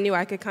person I knew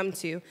I could come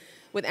to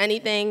with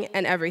anything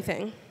and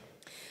everything.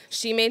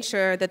 She made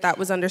sure that that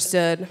was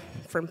understood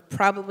from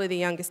probably the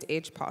youngest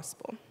age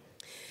possible.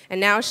 And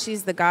now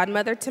she's the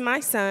godmother to my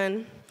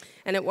son,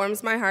 and it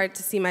warms my heart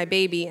to see my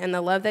baby and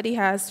the love that he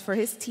has for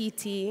his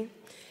TT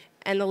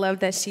and the love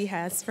that she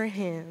has for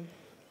him.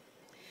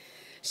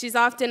 She's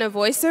often a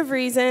voice of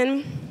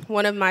reason,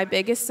 one of my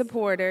biggest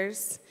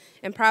supporters,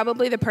 and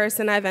probably the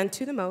person I vent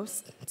to the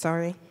most.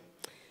 Sorry.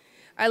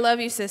 I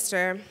love you,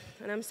 sister,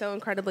 and I'm so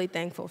incredibly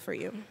thankful for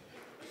you.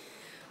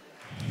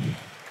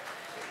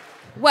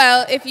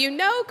 Well, if you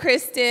know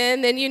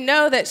Kristin, then you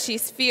know that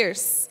she's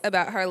fierce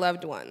about her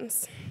loved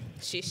ones.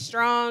 She's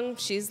strong,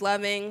 she's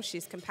loving,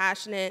 she's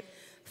compassionate,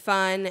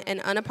 fun, and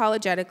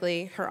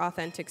unapologetically her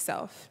authentic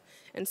self.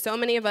 And so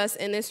many of us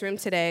in this room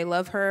today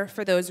love her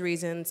for those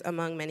reasons,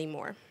 among many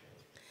more.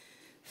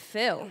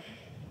 Phil,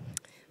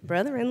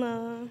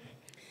 brother-in-law,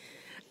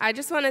 I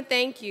just want to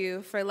thank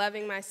you for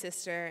loving my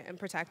sister and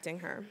protecting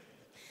her.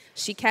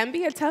 She can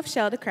be a tough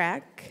shell to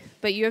crack,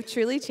 but you have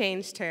truly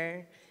changed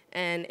her,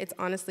 and it's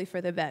honestly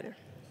for the better.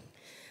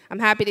 I'm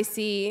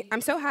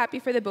so happy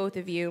for the both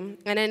of you,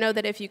 and I know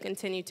that if you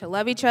continue to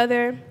love each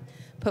other,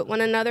 put one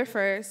another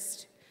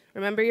first,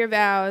 remember your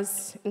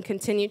vows, and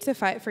continue to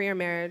fight for your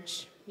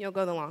marriage, you'll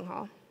go the long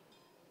haul.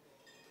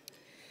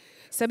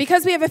 So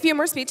because we have a few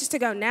more speeches to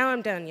go, now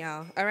I'm done,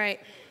 y'all. All right?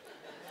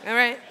 All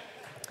right?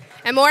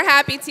 And more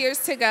happy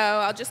tears to go.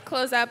 I'll just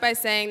close out by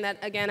saying that,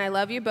 again, I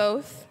love you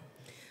both,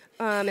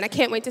 and I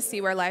can't wait to see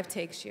where life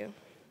takes you.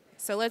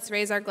 So let's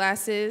raise our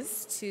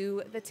glasses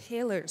to the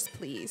Taylors,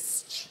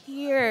 please.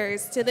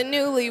 Cheers to the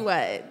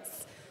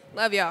newlyweds.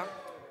 Love y'all.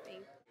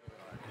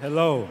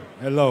 Hello,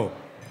 hello.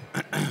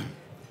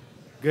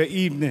 Good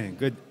evening,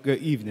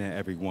 good evening,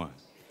 everyone.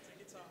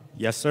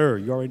 Yes, sir,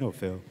 you already know,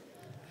 Phil.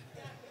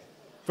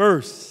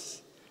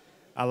 First,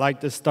 I'd like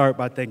to start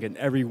by thanking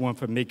everyone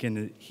for making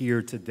it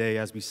here today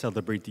as we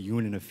celebrate the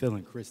union of Phil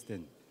and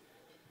Kristin.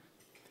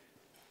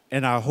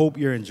 And I hope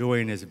you're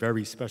enjoying this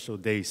very special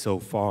day so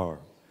far.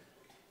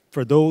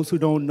 For those who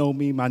don't know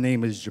me, my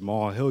name is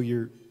Jamal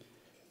Hilliard,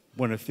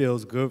 one of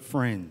Phil's good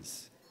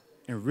friends,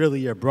 and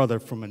really a brother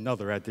from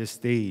another at this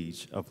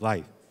stage of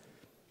life.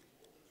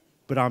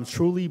 But I'm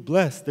truly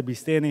blessed to be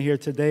standing here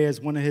today as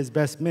one of his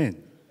best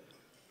men.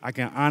 I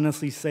can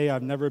honestly say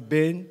I've never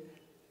been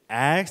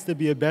asked to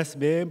be a best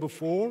man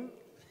before,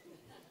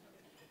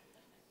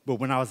 but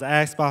when I was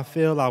asked by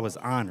Phil, I was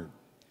honored.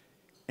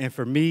 And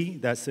for me,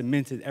 that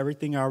cemented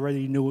everything I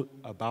already knew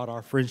about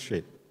our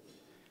friendship.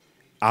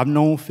 I've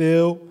known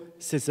Phil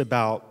since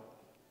about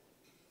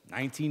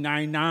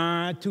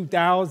 1999,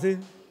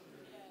 2000.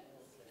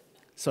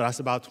 So that's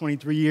about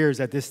 23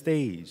 years at this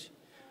stage.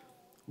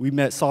 We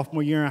met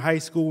sophomore year in high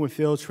school when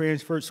Phil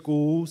transferred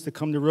schools to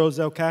come to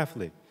Roselle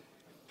Catholic.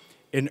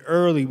 And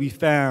early we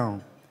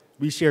found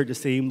we shared the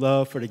same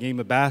love for the game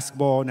of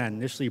basketball, and that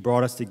initially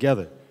brought us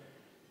together.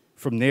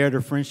 From there,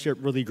 the friendship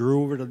really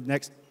grew over the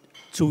next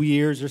 2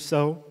 years or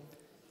so.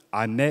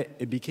 I met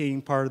and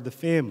became part of the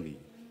family.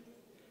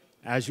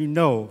 As you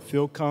know,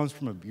 Phil comes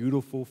from a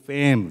beautiful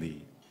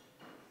family.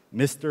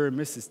 Mr. and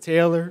Mrs.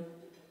 Taylor,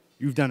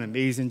 you've done an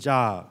amazing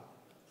job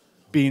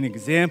being an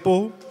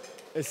example,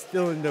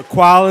 instilling the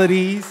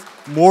qualities,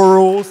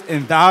 morals,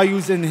 and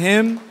values in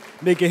him,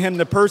 making him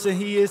the person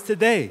he is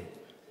today.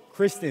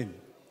 Kristin,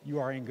 you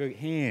are in good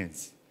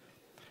hands.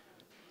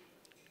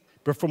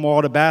 But from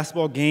all the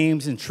basketball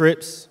games and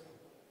trips,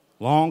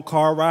 long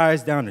car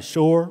rides down the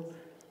shore,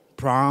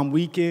 prom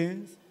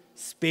weekends,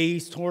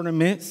 spades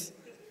tournaments,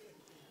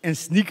 and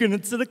sneaking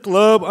into the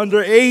club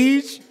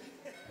underage,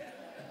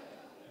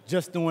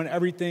 just doing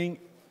everything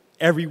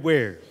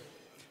everywhere.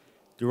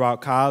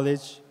 Throughout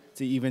college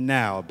to even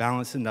now,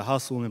 balancing the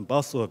hustle and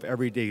bustle of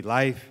everyday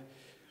life,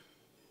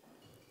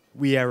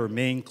 we have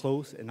remained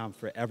close, and I'm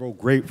forever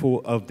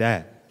grateful of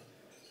that.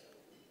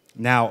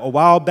 Now, a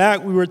while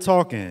back, we were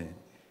talking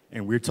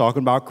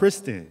about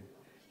Kristin.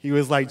 He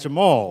was like,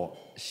 Jamal,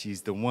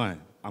 she's the one.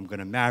 I'm going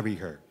to marry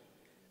her.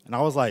 And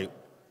I was like,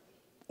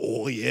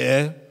 oh,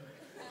 yeah.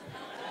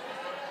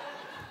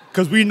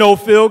 Because we know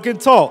Phil can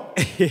talk.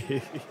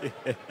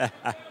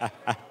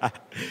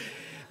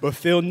 But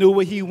Phil knew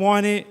what he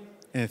wanted,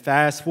 and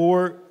fast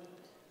forward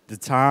the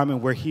time, and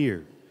we're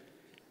here.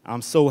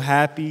 I'm so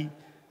happy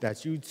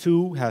that you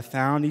two have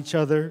found each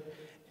other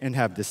and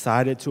have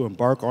decided to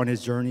embark on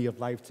this journey of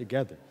life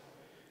together.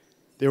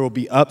 There will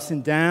be ups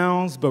and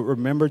downs, but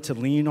remember to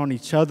lean on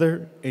each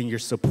other and your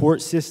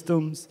support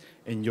systems,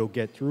 and you'll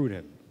get through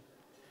them.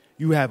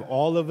 You have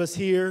all of us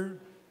here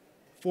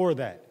for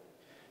that.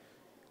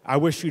 I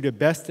wish you the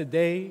best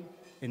today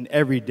and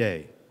every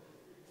day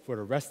for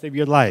the rest of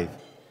your life,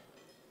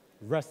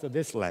 the rest of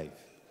this life.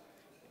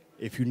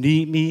 If you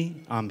need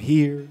me, I'm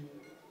here.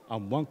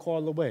 I'm one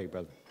call away,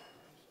 brother.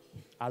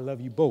 I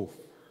love you both.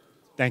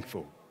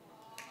 Thankful.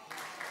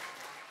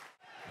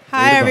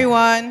 Hi,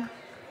 everyone.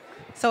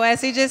 So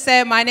as he just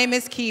said, my name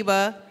is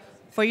Kiba.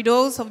 For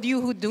those of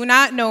you who do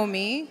not know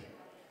me,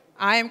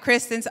 I am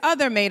Kristin's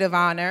other maid of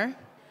honor.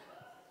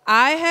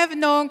 I have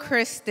known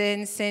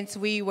Kristin since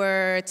we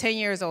were 10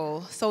 years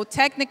old. So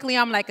technically,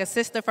 I'm like a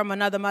sister from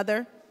another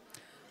mother.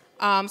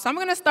 So I'm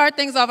going to start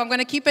things off. I'm going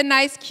to keep it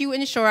nice, cute,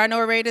 and short. I know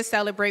we're ready to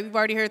celebrate. We've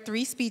already heard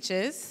 3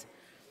 speeches.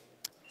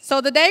 So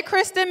the day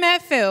Kristin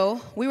met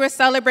Phil, we were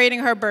celebrating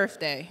her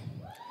birthday.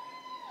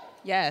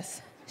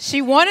 Yes.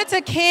 She wanted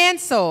to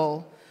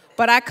cancel,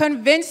 but I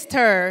convinced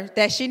her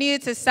that she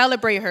needed to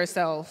celebrate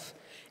herself.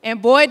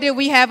 And boy, did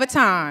we have a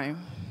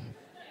time.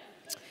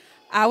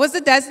 I was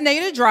the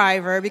designated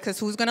driver because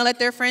who's going to let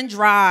their friend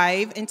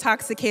drive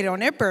intoxicated on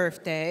their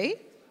birthday?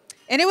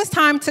 And it was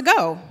time to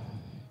go.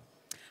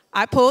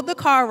 I pulled the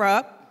car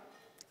up,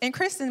 and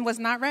Kristin was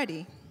not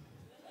ready.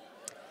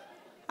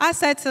 I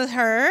said to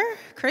her,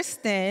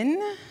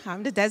 Kristin,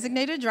 I'm the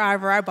designated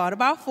driver. I bought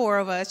about 4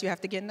 of us. You have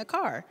to get in the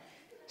car.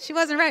 She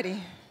wasn't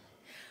ready.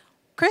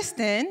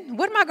 Kristin,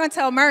 what am I going to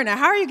tell Myrna?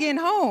 How are you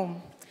getting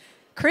home?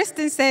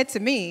 Kristin said to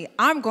me,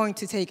 I'm going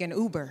to take an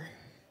Uber.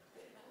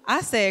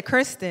 I said,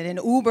 Kristin, an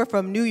Uber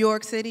from New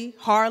York City,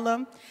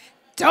 Harlem?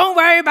 Don't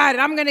worry about it.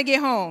 I'm going to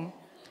get home.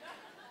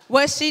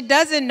 What she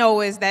doesn't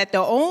know is that the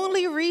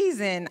only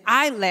reason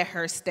I let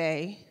her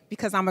stay,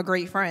 because I'm a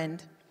great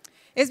friend,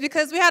 is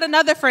because we had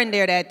another friend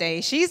there that day.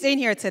 She's in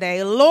here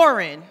today,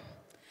 Lauren.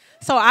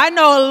 So I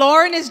know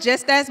Lauren is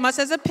just as much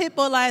as a pit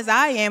bull as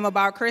I am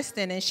about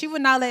Kristin, and she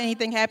would not let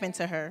anything happen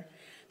to her.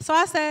 So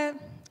I said,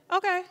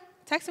 okay,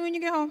 text me when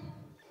you get home.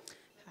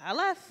 I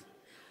left.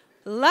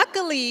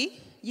 Luckily,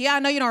 yeah, I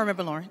know you don't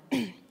remember Lauren.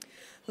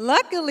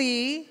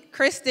 Luckily,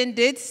 Kristin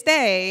did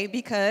stay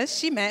because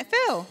she met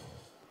Phil.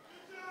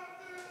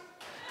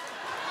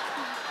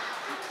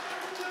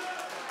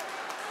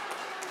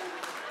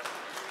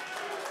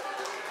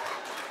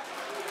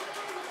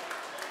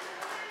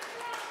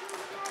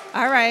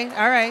 All right,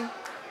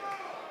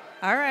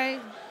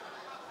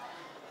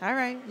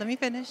 let me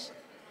finish.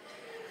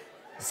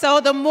 So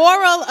the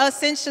moral,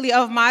 essentially,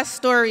 of my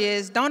story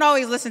is don't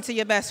always listen to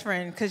your best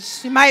friend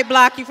because she might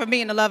block you from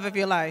being the love of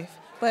your life.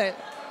 But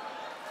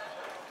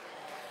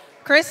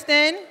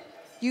Kristin,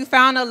 you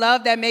found a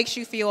love that makes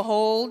you feel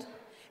whole,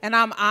 and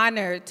I'm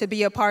honored to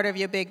be a part of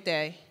your big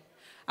day.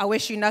 I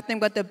wish you nothing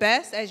but the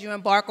best as you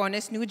embark on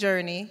this new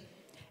journey.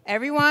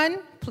 Everyone,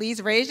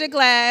 please raise your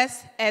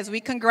glass as we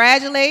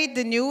congratulate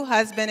the new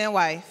husband and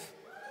wife.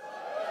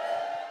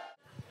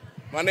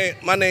 My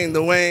name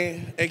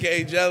Dwayne,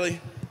 aka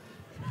Jelly.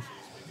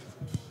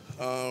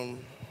 I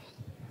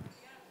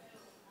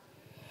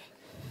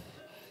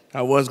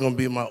was gonna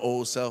be my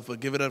old self,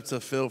 but give it up to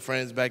Phil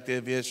friends back there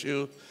at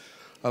VSU.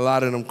 A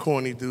lot of them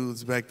corny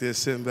dudes back there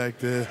sitting back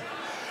there.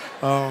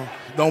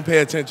 Don't pay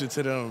attention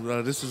to them,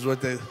 bro. This is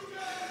what they...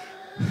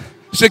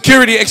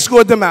 Security,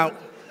 escort them out.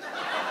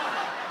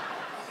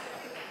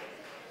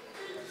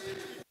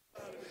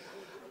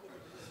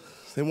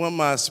 They want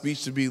my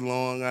speech to be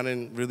long. I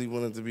didn't really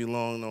want it to be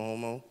long, no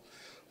homo.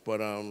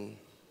 But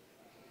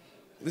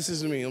this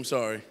is me, I'm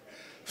sorry.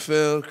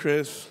 Phil,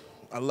 Chris,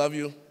 I love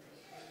you.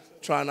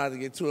 Try not to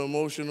get too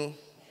emotional.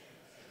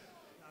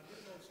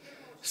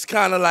 It's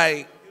kind of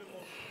like,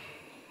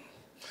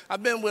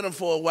 I've been with him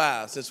for a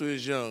while, since we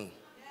was young.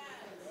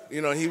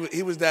 You know,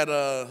 he was that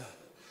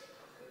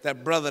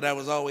brother that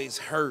was always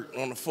hurt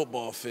on the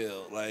football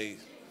field, like,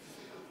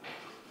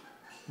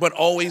 but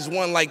always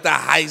won like the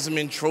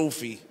Heisman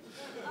Trophy.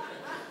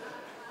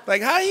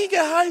 Like, how he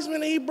get Heisman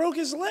and he broke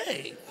his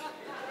leg?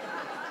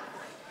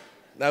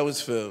 That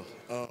was Phil.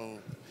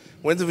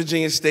 Went to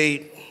Virginia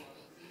State.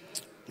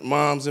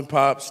 Moms and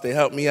pops, they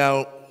helped me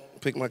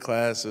out, pick my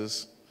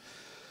classes.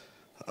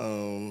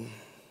 I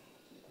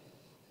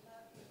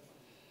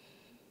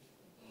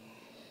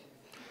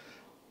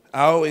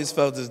always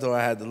felt as though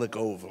I had to look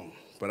over him,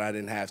 but I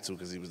didn't have to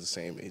because he was the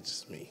same age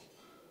as me.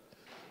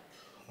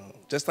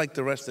 Just like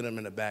the rest of them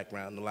in the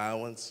background, the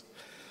loud ones.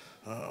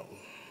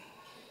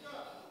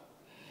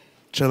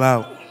 Chill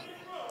out.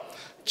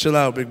 Chill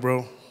out, big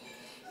bro.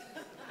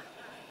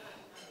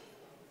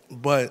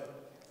 But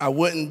I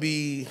wouldn't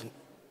be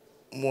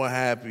more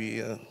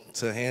happy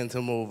to hand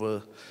him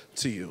over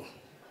to you.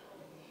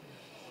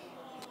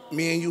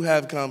 Me and you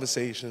have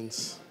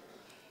conversations,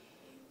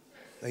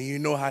 and you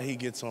know how he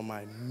gets on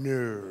my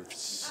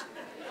nerves.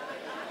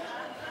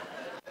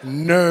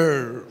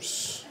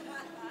 Nerves.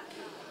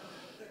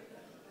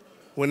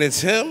 When it's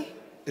him,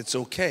 it's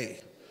okay.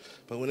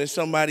 But when it's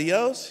somebody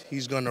else,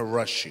 he's gonna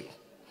rush you.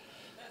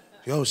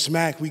 Yo,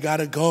 Smack, we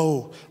gotta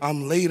go.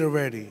 I'm late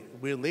already.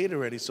 We're late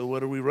already, so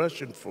what are we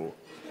rushing for?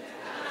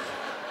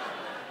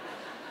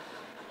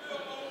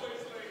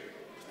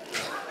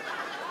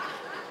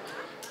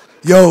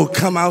 Yo,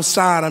 come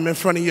outside, I'm in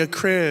front of your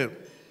crib.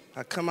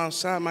 I come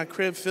outside, my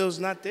crib, Phil's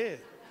not there.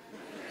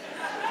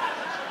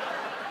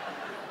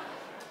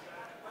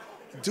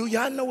 Do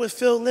y'all know where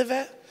Phil live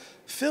at?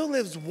 Phil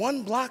lives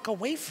 1 block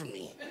away from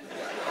me.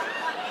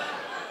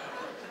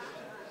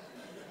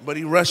 But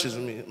he rushes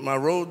me. My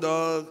road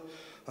dog,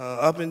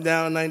 up and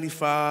down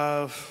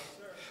 95,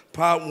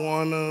 Pop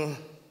Warner,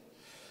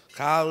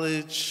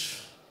 college.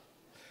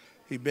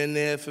 He been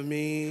there for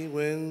me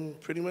when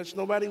pretty much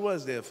nobody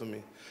was there for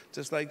me.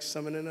 Just like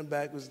someone in the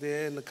back was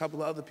there and a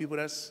couple of other people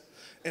that's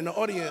in the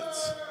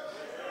audience.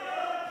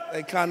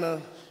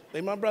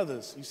 They my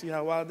brothers. You see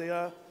how wild they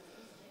are?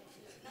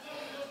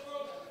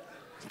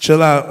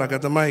 Chill out, I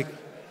got the mic.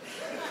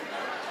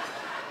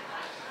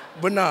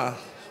 But nah,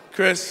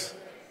 Chris,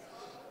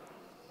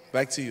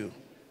 back to you.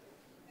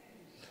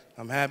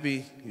 I'm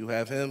happy you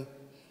have him.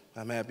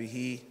 I'm happy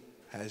he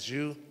has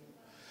you,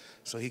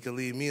 so he can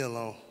leave me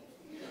alone.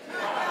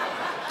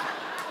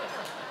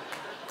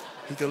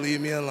 He can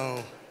leave me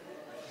alone.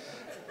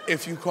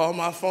 If you call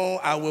my phone,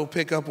 I will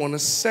pick up on the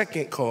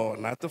second call,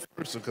 not the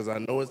first one, because I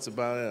know it's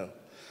about him.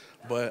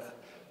 But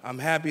I'm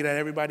happy that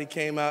everybody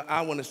came out.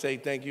 I want to say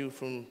thank you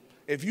from,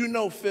 if you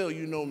know Phil,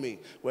 you know me.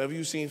 Wherever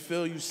you've seen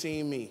Phil, you've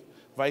seen me,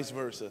 vice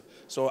versa.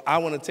 So I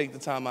want to take the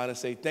time out and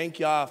say thank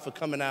y'all for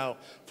coming out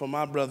for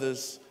my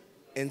brothers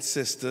and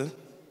sister.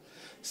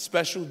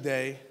 Special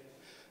day.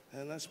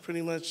 And that's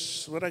pretty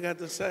much what I got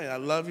to say. I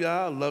love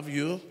y'all. I love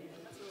you.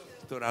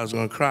 Thought I was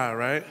going to cry,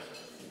 right?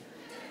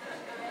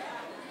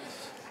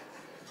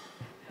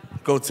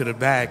 Go to the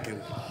back and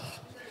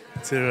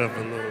tear up a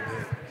little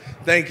bit.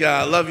 Thank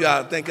y'all. I love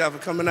y'all. Thank y'all for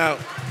coming out.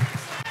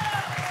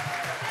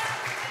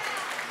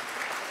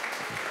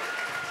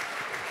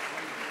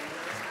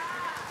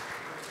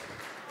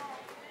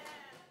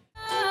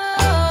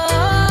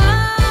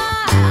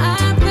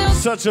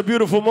 Such a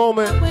beautiful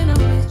moment. When I'm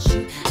with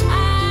you,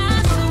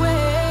 I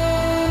swear.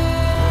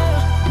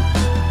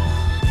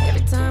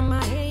 Every time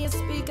I hear you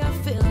speak, I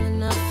feel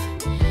enough.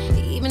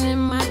 Even in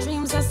my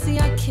dreams, I see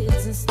our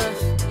kids and stuff.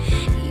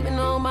 Even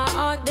on my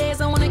hard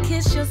days, I wanna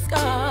kiss your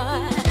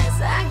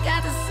scars. I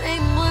got the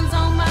same ones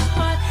on my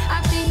heart.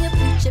 I be a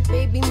preacher,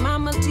 baby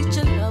mama,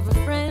 teacher, lover,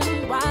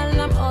 friend.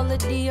 While I'm all of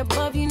the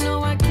above, you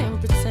know I can't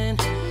pretend.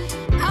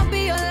 I'll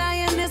be your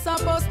lioness, I'll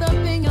post up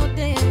in your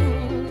den.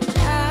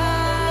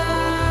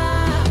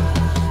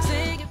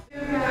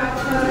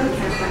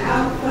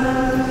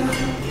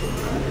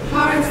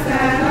 Hearts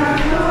that are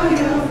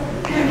loyal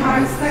and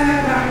hearts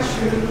that are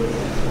true.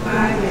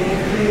 By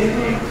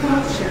living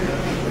culture,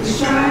 we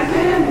strive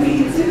and we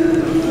do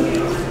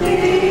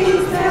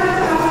things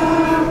that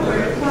are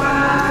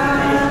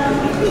worthwhile.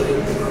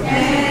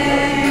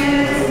 And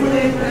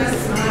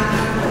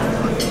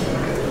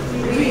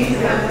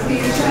love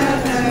each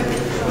other,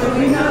 but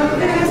we know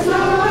there's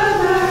no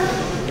other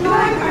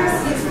like our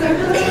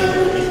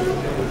sisterhood.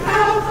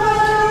 Alpha,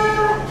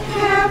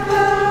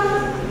 Kappa,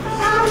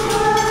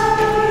 Alpha.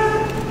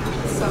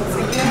 So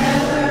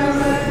together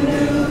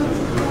anew,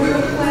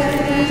 we'll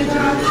pledge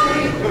our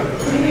faith.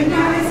 We're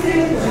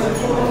united, we'll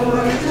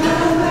forge a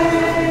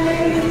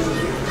way.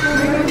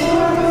 We're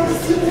immortals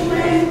to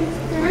win,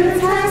 we're the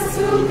task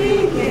to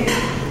begin,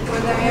 for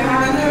the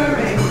honor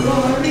and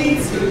glory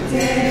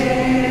today.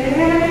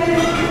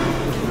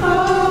 Oh,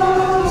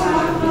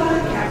 Alpha,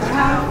 Kappa,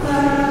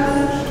 Alpha.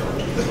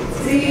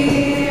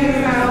 Dear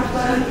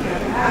Alpha,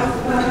 Kappa,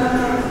 Alpha.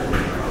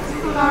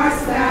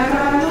 Hearts that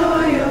are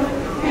loyal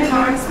and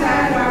hearts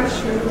that are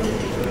true.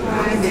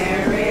 By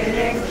merit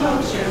and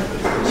culture,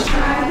 we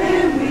strive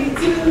and we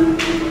do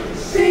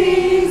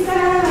things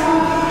that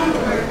are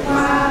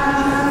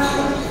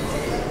worthwhile.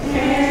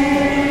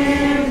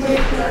 And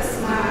with a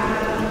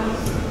smile,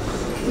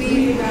 we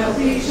help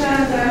each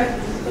other,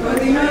 for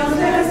we know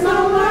there's no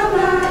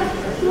other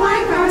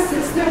like our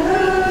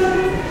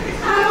sisterhood.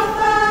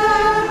 Alpha,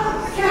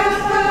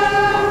 Kappa,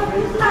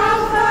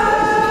 Alpha.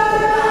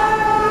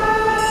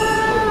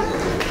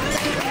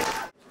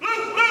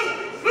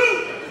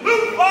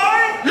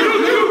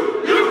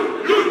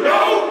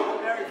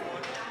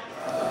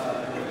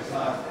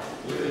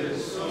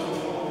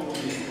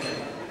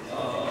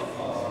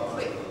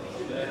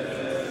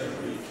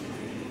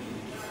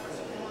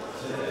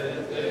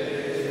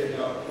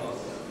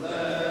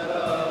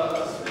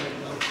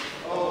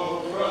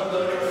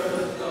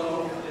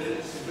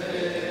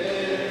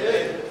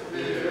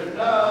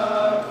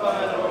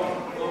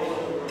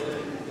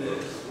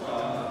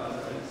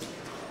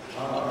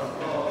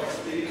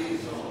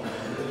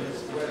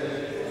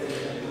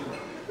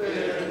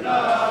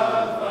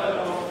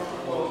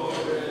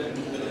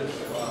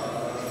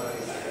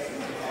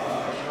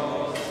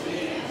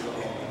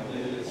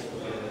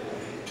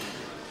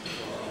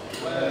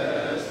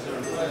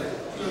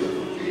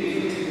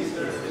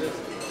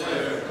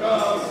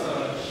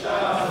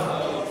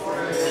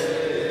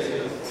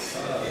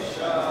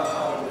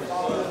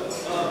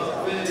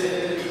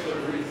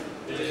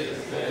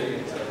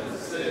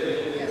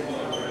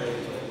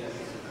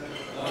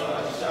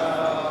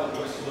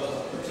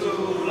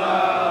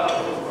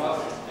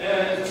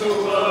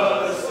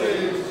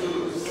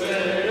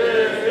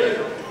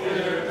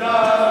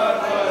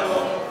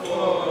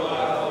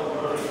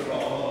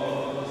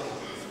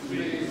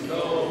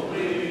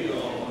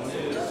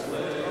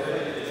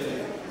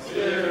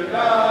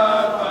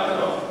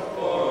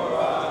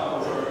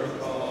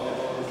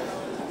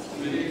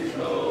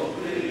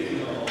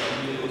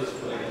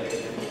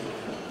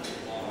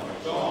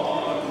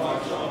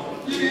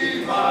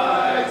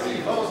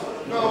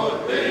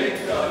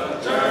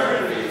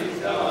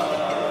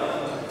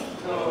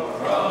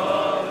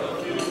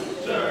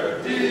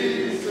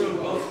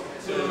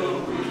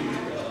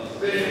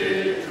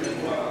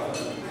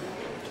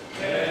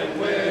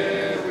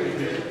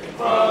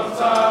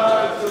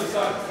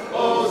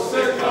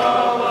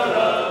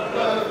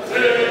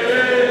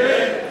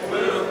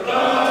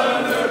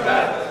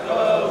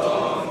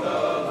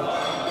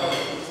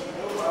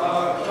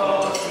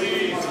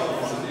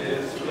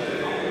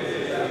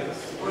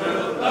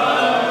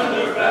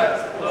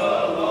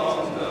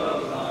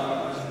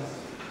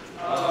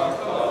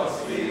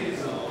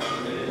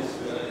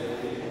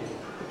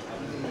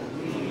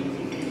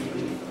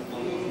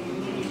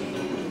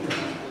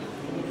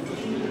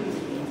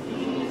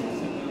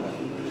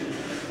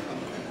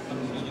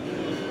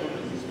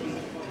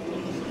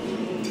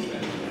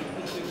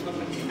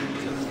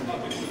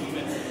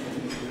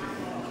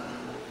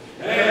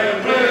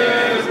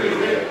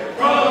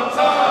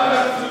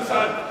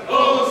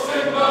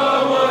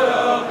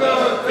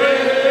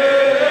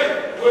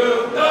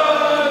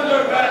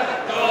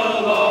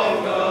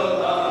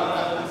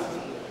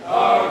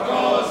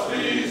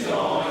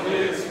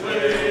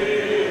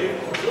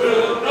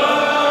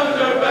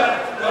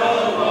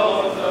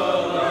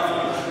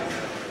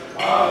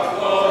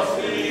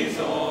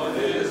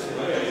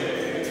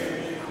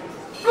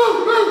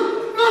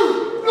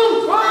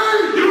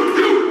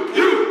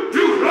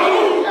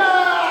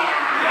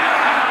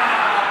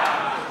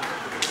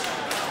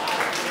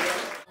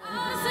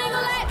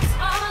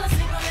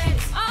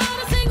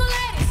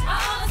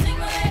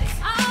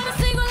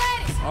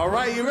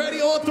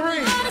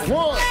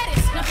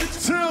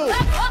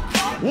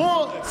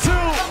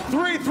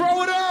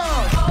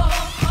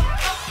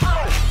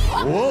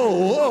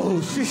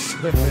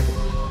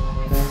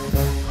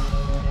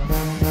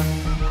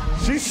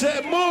 She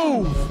said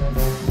move.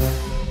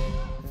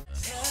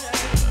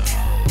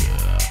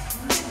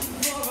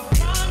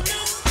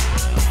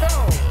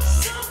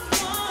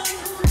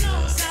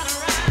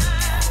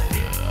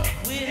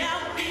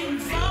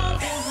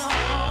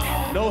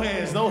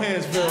 No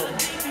hands, Phil.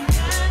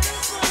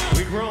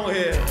 We grown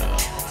here.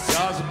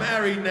 Y'all's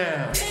married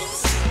now.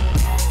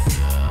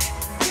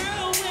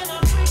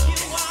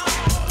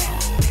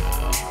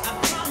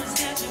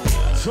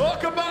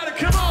 Talk about it,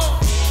 come on.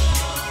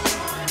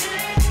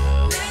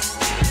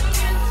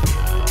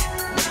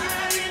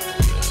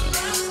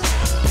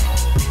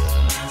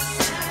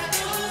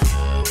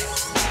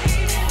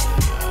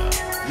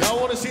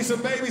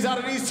 some babies out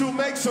of these two.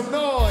 Make some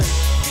noise.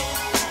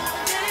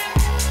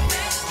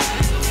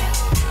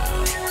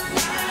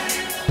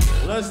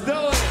 Let's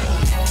do it.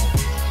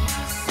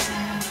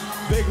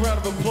 Big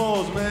round of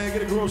applause, man.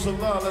 Get a group some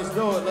love. Let's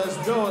do it. Let's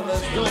do it.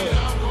 Let's do it.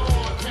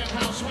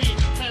 Penthouse suite,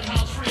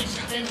 penthouse freaks,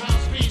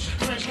 in-house beach,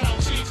 French couch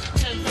seats,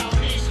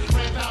 10,000 lease,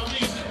 rent out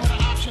lease, with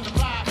an option to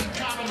buy,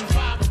 common and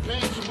vibe,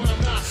 banks when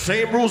I'm not.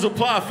 Same rules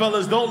apply,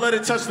 fellas. Don't let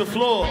it touch the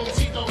floor.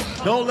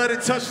 Don't let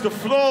it touch the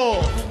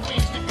floor.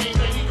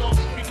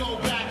 We go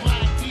back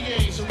like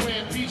DAs and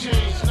wear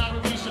PJs, not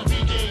release the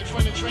B-gauge,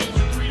 running trains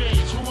for 3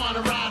 days. Who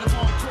wanna ride them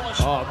on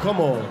course? Oh,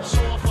 come on.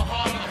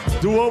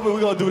 Do over,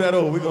 we're gonna do that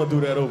over. We're gonna do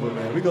that over,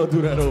 man. We're gonna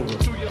do that over.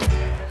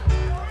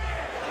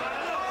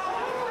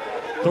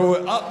 Throw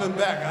it up and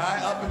back, all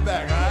right? Up and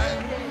back, all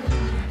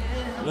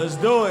right? Let's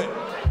do it.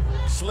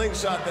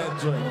 Slingshot that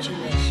joint.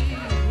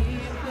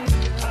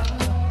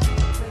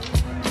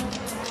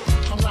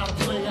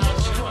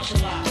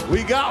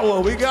 We got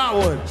one, we got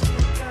one.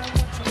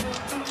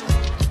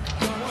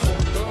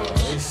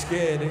 They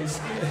scared, they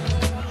scared.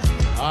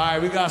 All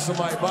right, we got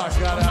somebody box,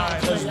 got it. All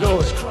right, let's do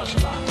it.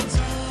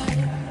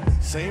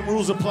 Same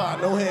rules apply,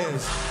 no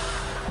hands.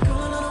 Girl,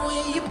 I love the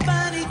way your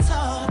body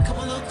talk. Come a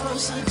little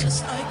closer,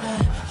 just like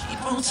that.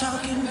 Keep on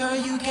talking, girl,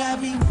 you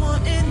got me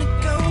wanting to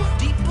go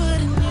deeper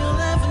than you'll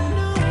ever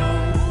know.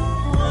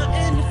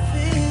 Wanting to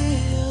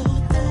feel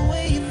the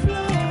way you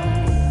flow.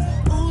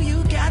 Oh,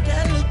 you got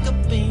that look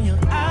up in your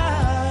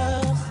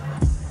eyes.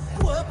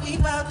 What we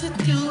about to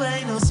do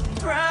ain't no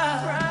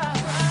surprise.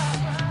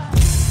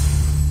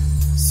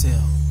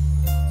 Cell,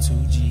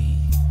 2G,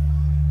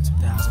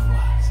 2,000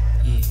 watts.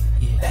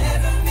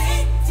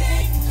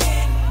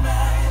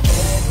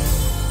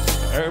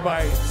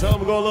 Everybody, tell them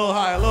to go a little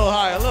higher, a little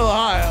higher, a little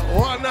higher.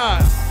 Why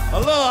not? A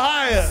little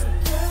higher.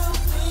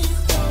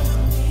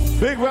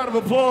 Big round of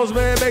applause,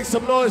 man. Make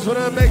some noise for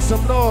them. Make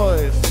some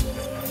noise.